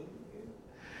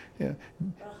 Yeah.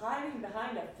 Hiding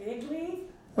behind a fig leaf?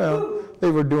 Well, Ooh. they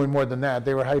were doing more than that.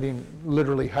 They were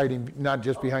literally hiding, not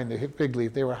just behind the fig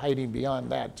leaf. They were hiding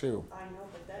beyond that too. I know,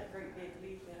 but that great big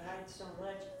leaf that hides so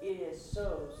much, it is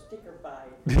so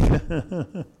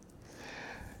stickerfied.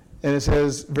 And it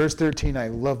says, verse 13, I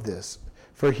love this.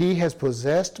 For he has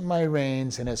possessed my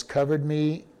reins and has covered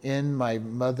me in my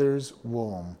mother's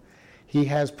womb. He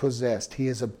has possessed, he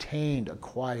has obtained,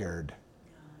 acquired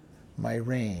my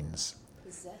reins.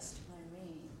 Possessed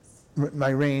my reins. My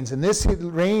reins. And this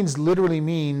reins literally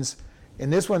means, in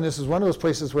this is one of those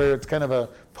places where it's kind of a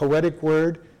poetic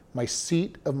word, my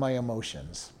seat of my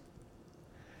emotions.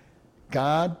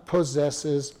 God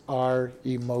possesses our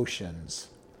emotions.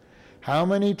 How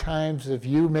many times have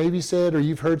you maybe said, or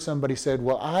you've heard somebody said,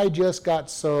 well, I just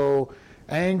got so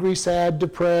angry, sad,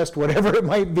 depressed, whatever it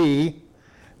might be,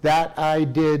 that I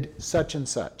did such and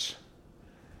such.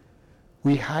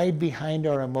 We hide behind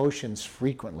our emotions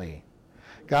frequently.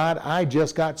 God, I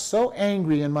just got so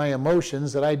angry in my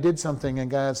emotions that I did something,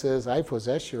 and God says, I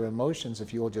possess your emotions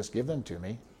if you will just give them to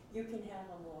me. You can have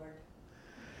them, Lord.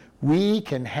 We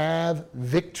can have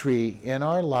victory in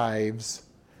our lives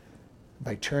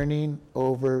by turning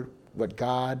over what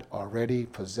God already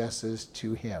possesses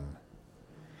to him.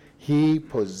 He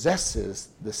possesses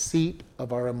the seat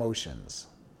of our emotions.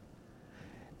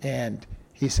 And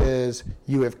he says,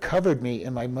 you have covered me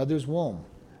in my mother's womb.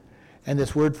 And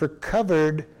this word for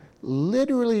covered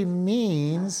literally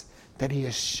means that he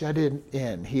has shut it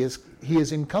in. He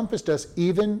has encompassed us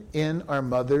even in our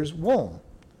mother's womb.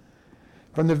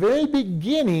 From the very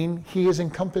beginning, he has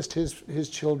encompassed his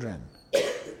children.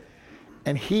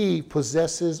 And he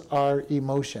possesses our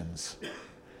emotions.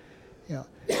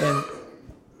 And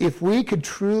if we could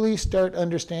truly start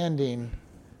understanding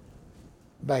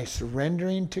by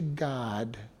surrendering to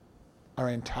God our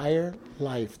entire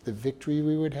life, the victory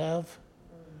we would have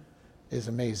is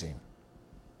amazing.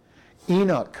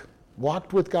 Enoch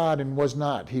walked with God and was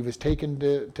not. He was taken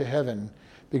to heaven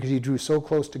because he drew so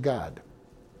close to God.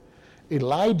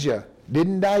 Elijah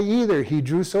didn't die either. He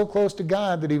drew so close to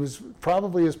God that he was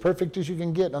probably as perfect as you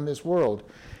can get on this world.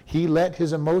 He let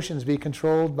his emotions be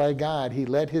controlled by God. He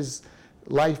let his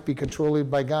life be controlled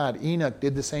by God. Enoch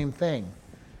did the same thing.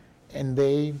 And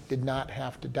they did not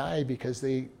have to die because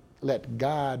they let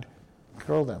God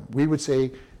control them. We would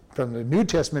say, from the New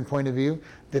Testament point of view,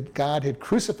 that God had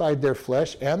crucified their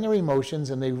flesh and their emotions,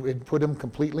 and they had put them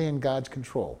completely in God's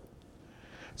control.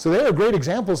 So there are great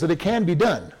examples that it can be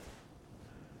done.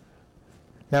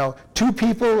 Now, 2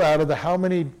 people out of the how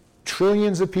many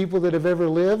trillions of people that have ever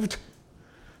lived,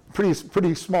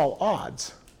 pretty small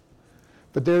odds.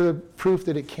 But they're the proof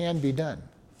that it can be done.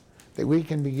 That we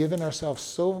can be giving ourselves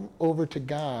so over to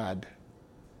God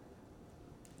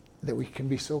that we can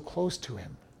be so close to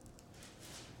him.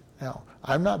 Now,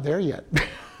 I'm not there yet.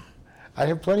 I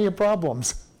have plenty of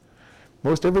problems.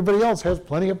 Most everybody else has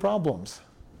plenty of problems.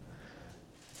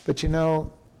 But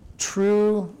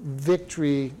true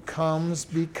victory comes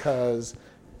because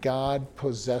God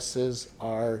possesses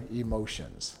our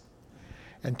emotions.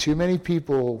 And too many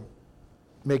people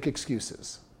make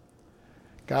excuses.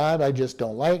 God, I just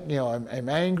don't like, I'm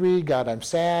angry. God, I'm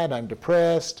sad. I'm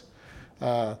depressed.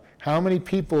 How many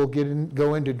people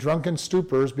go into drunken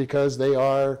stupors because they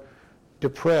are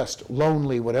depressed,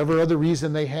 lonely, whatever other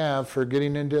reason they have for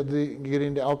getting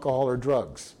into alcohol or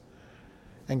drugs?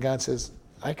 And God says,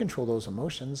 I control those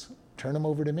emotions. Turn them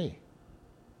over to me.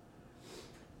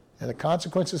 And the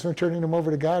consequences for turning them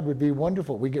over to God would be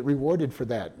wonderful. We get rewarded for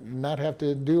that. Not have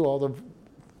to do all the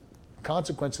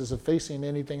consequences of facing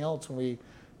anything else when we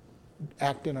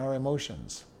act in our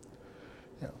emotions.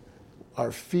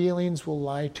 Our feelings will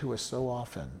lie to us so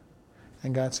often.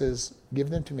 And God says, give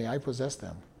them to me. I possess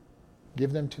them.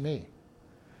 Give them to me.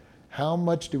 How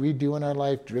much do we do in our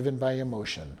life driven by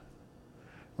emotion?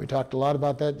 We talked a lot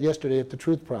about that yesterday at the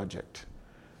Truth Project.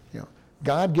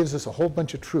 God gives us a whole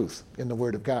bunch of truth in the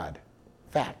Word of God.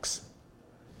 Facts.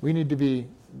 We need to be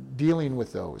dealing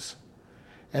with those.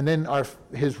 And then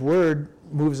his Word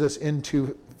moves us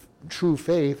into true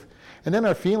faith. And then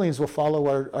our feelings will follow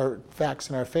our facts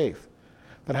and our faith.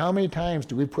 But how many times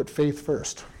do we put faith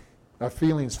first? Our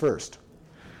feelings first?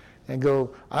 And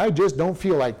go, I just don't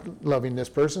feel like loving this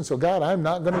person, so God, I'm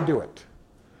not going to do it.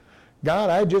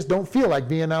 God, I just don't feel like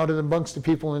being out amongst the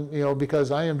people, because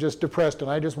I am just depressed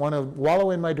and I just want to wallow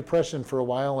in my depression for a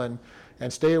while and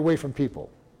stay away from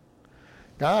people.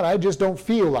 God, I just don't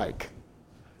feel like,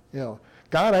 God,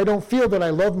 I don't feel that I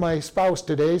love my spouse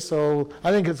today, so I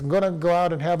think it's going to go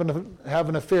out and have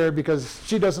an affair because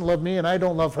she doesn't love me and I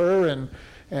don't love her,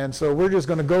 and so we're just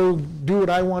going to go do what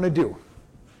I want to do.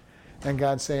 And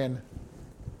God's saying,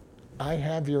 I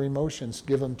have your emotions,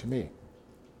 give them to me.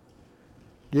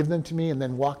 Give them to me and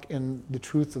then walk in the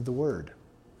truth of the Word.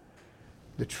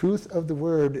 The truth of the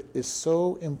Word is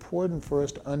so important for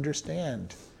us to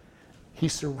understand. He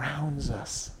surrounds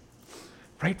us.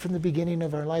 Right from the beginning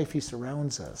of our life, he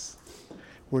surrounds us.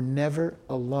 We're never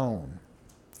alone.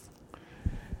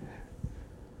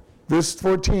 Verse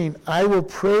 14, I will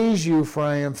praise you, for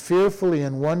I am fearfully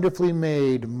and wonderfully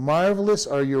made. Marvelous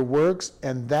are your works,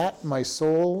 and that my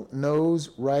soul knows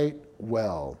right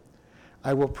well.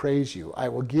 I will praise you. I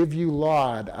will give you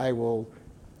laud. I will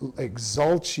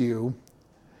exalt you.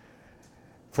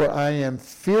 For I am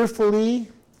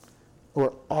fearfully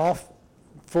or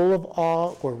full of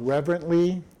awe or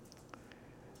reverently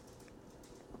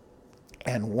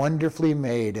and wonderfully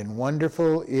made. And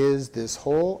wonderful is this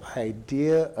whole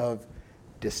idea of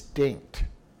distinct,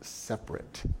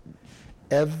 separate.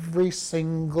 Every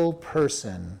single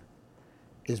person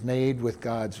is made with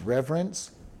God's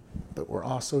reverence, but we're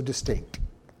also distinct.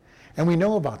 And we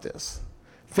know about this.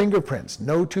 Fingerprints.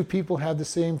 No 2 people have the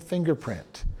same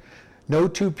fingerprint. No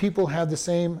 2 people have the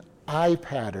same eye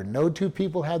pattern. No 2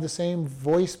 people have the same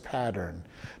voice pattern.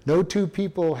 No 2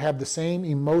 people have the same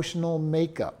emotional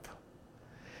makeup.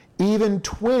 Even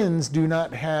twins do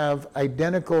not have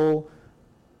identical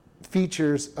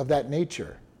features of that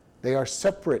nature. They are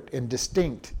separate and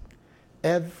distinct.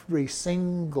 Every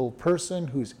single person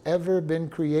who's ever been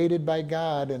created by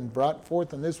God and brought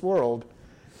forth in this world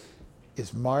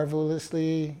is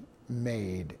marvelously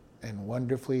made and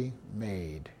wonderfully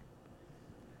made.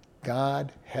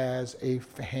 God has a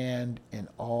hand in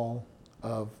all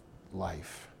of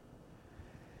life.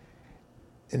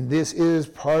 And this is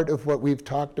part of what we've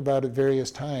talked about at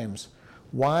various times.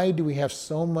 Why do we have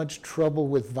so much trouble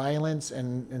with violence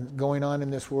and going on in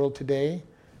this world today?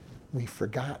 We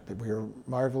forgot that we are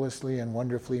marvelously and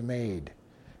wonderfully made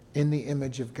in the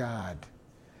image of God.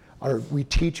 We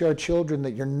teach our children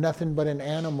that you're nothing but an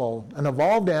animal, an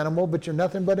evolved animal, but you're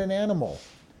nothing but an animal.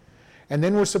 And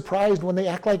then we're surprised when they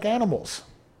act like animals.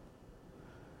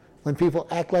 When people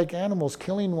act like animals,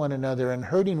 killing one another and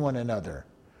hurting one another.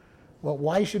 Well,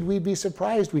 why should we be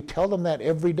surprised? We tell them that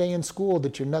every day in school,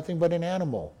 that you're nothing but an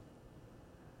animal.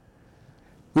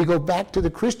 We go back to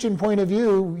the Christian point of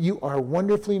view. You are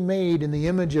wonderfully made in the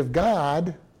image of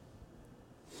God,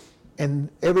 and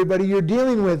everybody you're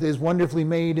dealing with is wonderfully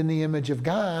made in the image of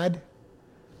God.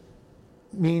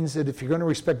 Means that if you're going to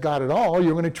respect God at all,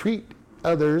 you're going to treat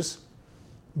others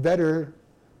better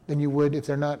than you would if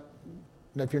you're not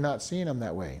seeing them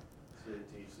that way. So they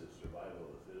teach the survival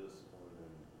of the fittest more than...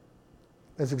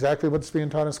 That's exactly what's being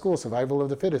taught in school, survival of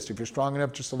the fittest. If you're strong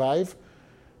enough to survive,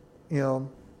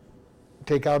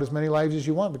 take out as many lives as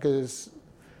you want because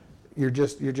you're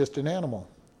just an animal.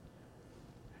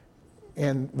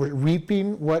 And we're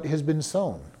reaping what has been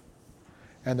sown.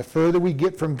 And the further we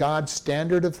get from God's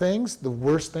standard of things, the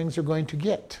worse things are going to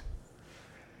get.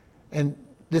 And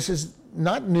this is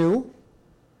not new.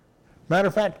 Matter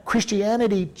of fact,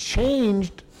 Christianity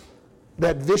changed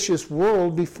that vicious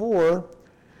world before,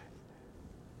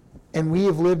 and we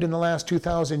have lived in the last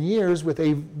 2,000 years with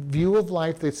a view of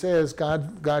life that says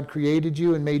God created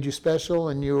you and made you special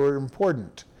and you are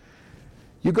important.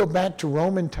 You go back to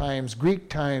Roman times, Greek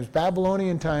times,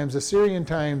 Babylonian times, Assyrian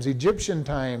times, Egyptian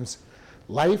times,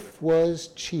 life was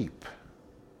cheap.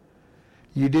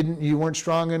 You weren't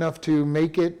strong enough to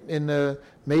make it,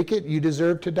 you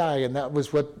deserved to die. And that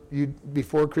was what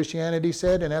before Christianity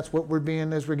said, and that's what we're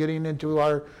being as we're getting into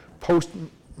our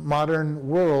postmodern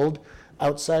world.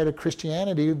 Outside of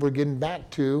Christianity, we're getting back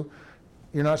to,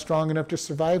 you're not strong enough to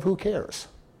survive, who cares?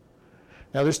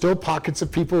 Now, there's still pockets of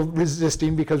people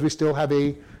resisting because we still have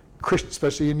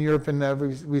especially in Europe,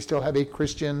 and we still have a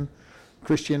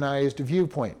Christianized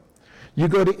viewpoint. You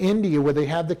go to India where they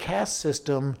have the caste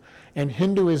system, and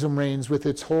Hinduism reigns with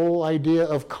its whole idea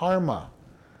of karma.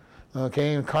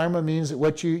 Okay, and karma means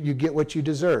that you get what you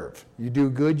deserve. You do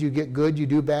good, you get good. You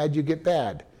do bad, you get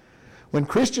bad. When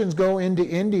Christians go into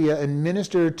India and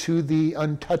minister to the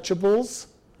untouchables,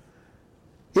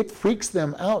 it freaks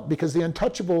them out because the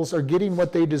untouchables are getting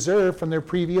what they deserve from their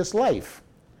previous life.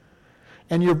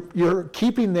 And you're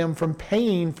keeping them from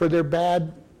paying for their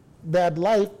bad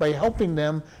life by helping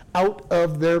them out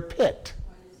of their pit.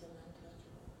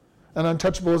 An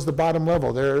untouchable is the bottom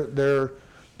level.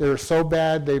 They're so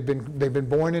bad they've been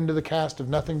born into the caste of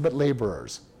nothing but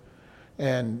laborers.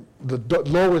 And the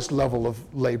lowest level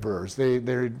of laborers.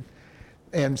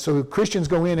 And so Christians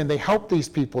go in and they help these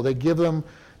people. They give them,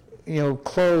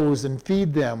 clothes and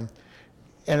feed them.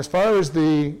 And as far as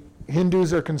the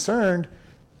Hindus are concerned,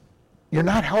 you're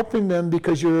not helping them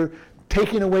because you're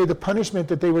taking away the punishment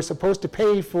that they were supposed to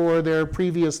pay for their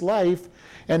previous life.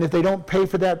 And if they don't pay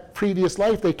for that previous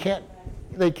life, they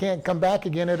can't come back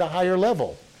again at a higher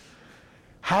level.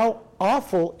 How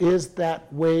awful is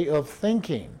that way of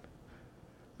thinking?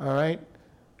 All right?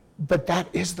 But that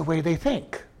is the way they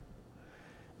think.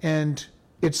 And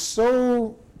it's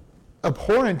so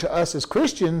abhorrent to us as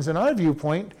Christians in our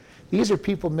viewpoint. These are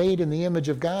people made in the image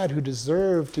of God who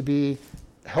deserve to be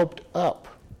helped up.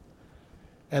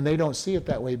 And they don't see it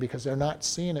that way because they're not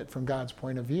seeing it from God's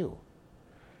point of view.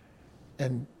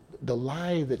 And the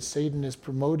lie that Satan has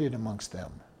promoted amongst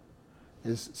them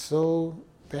is so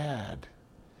bad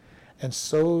and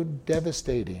so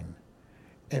devastating.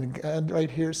 And God right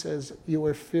here says, you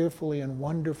are fearfully and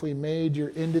wonderfully made, you're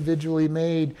individually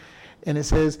made. And it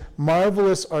says,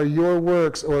 marvelous are your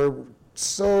works, or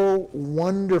so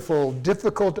wonderful,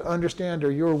 difficult to understand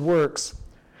are your works.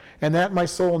 And that my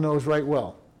soul knows right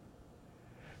well.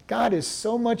 God is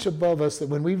so much above us that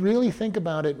when we really think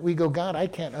about it, we go, God, I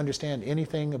can't understand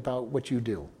anything about what you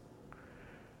do.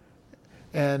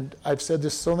 And I've said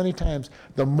this so many times,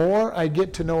 the more I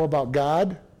get to know about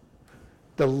God,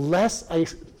 the less I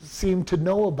seem to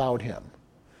know about him.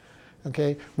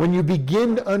 Okay? When you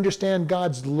begin to understand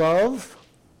God's love,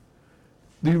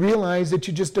 you realize that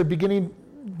you just are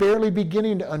barely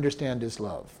beginning to understand his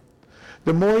love.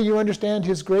 The more you understand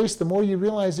his grace, the more you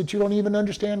realize that you don't even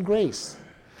understand grace.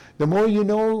 The more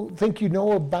you think you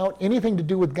know about anything to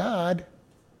do with God,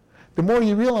 the more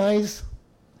you realize,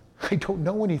 I don't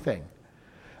know anything.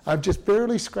 I've just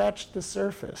barely scratched the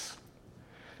surface.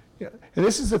 Yeah. And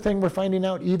this is the thing we're finding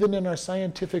out even in our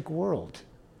scientific world.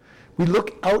 We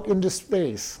look out into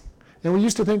space, and we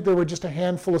used to think there were just a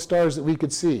handful of stars that we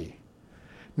could see.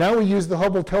 Now we use the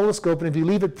Hubble telescope, and if you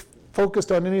leave it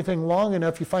focused on anything long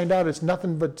enough, you find out it's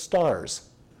nothing but stars.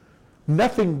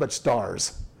 Nothing but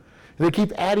stars. And they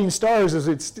keep adding stars as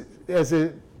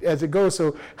it goes.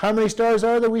 So how many stars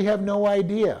are there? We have no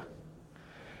idea.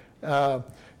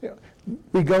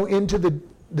 We go into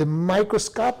the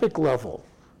microscopic level.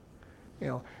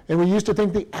 And we used to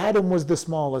think the atom was the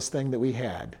smallest thing that we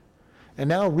had. And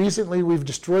now recently we've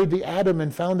destroyed the atom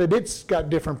and found that it's got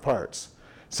different parts.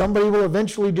 Somebody will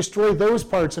eventually destroy those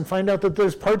parts and find out that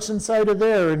there's parts inside of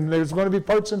there, and there's going to be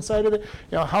parts inside of it.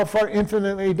 How far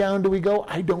infinitely down do we go?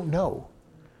 I don't know.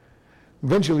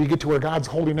 Eventually we get to where God's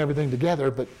holding everything together,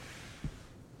 but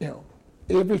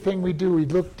everything we do, we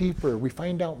look deeper, we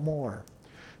find out more.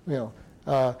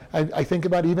 I think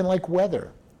about even like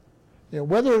weather.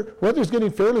 Weather's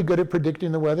getting fairly good at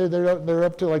predicting the weather. They're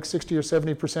up to like 60 or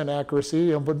 70%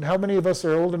 accuracy. But how many of us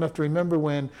are old enough to remember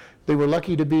when they were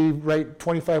lucky to be right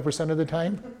 25% of the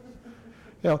time?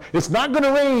 It's not going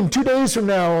to rain 2 days from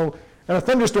now, and a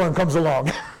thunderstorm comes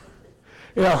along.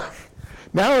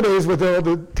 Nowadays with all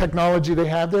the technology they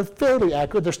have, they're fairly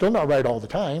accurate. They're still not right all the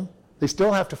time. They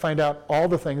still have to find out all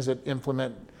the things that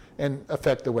implement and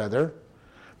affect the weather.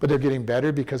 But they're getting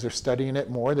better because they're studying it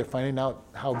more. They're finding out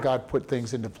how God put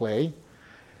things into play.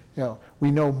 We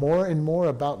know more and more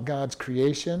about God's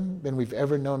creation than we've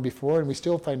ever known before, and we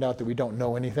still find out that we don't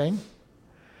know anything.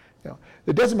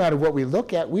 It doesn't matter what we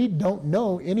look at. We don't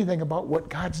know anything about what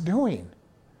God's doing.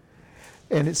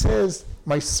 And it says,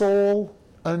 my soul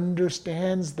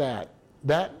understands that.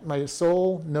 That my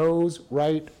soul knows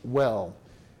right well.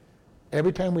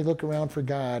 Every time we look around for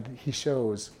God, he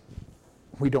shows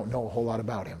we don't know a whole lot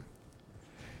about him.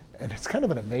 And it's kind of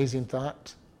an amazing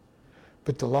thought.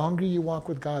 But the longer you walk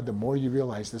with God, the more you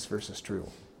realize this verse is true.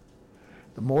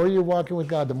 The more you're walking with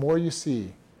God, the more you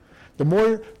see. The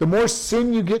more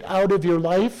sin you get out of your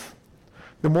life,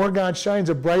 the more God shines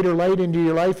a brighter light into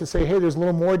your life and say, hey, there's a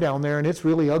little more down there, and it's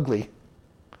really ugly.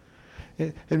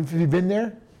 And if you've been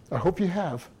there, I hope you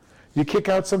have. You kick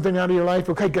out something out of your life.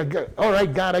 Okay, God, all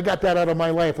right, God, I got that out of my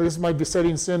life. This is my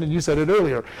besetting sin, and you said it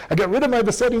earlier. I got rid of my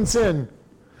besetting sin.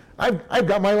 I've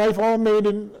got my life all made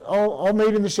in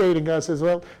the shade, and God says,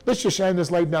 well, let's just shine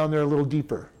this light down there a little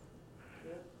deeper.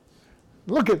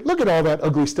 Look at all that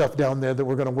ugly stuff down there that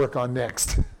we're going to work on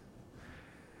next.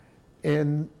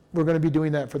 And we're going to be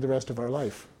doing that for the rest of our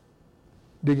life,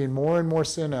 digging more and more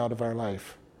sin out of our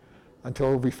life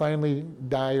until we finally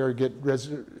die or get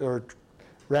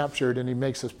raptured, and he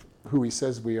makes us who he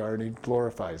says we are, and he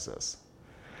glorifies us.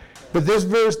 But these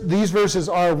verses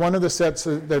are one of the sets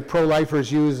that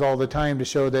pro-lifers use all the time to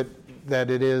show that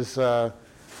it is that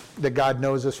God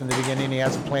knows us from the beginning. He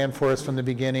has a plan for us from the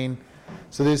beginning.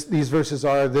 So these verses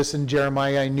are this in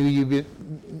Jeremiah, I knew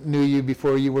you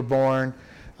before you were born.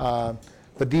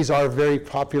 But these are very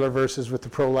popular verses with the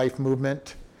pro-life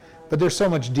movement. But they're so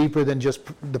much deeper than just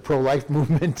the pro-life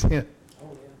movement.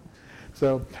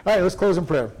 So, all right, let's close in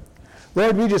prayer.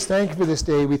 Lord, we just thank you for this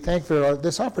day. We thank you for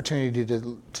this opportunity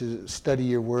to study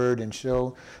your word and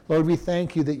show. Lord, we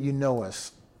thank you that you know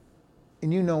us.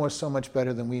 And you know us so much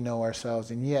better than we know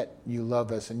ourselves. And yet you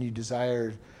love us and you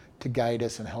desire to guide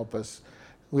us and help us.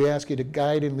 We ask you to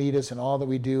guide and lead us in all that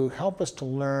we do. Help us to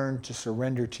learn to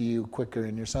surrender to you quicker.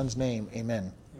 In your son's name, amen.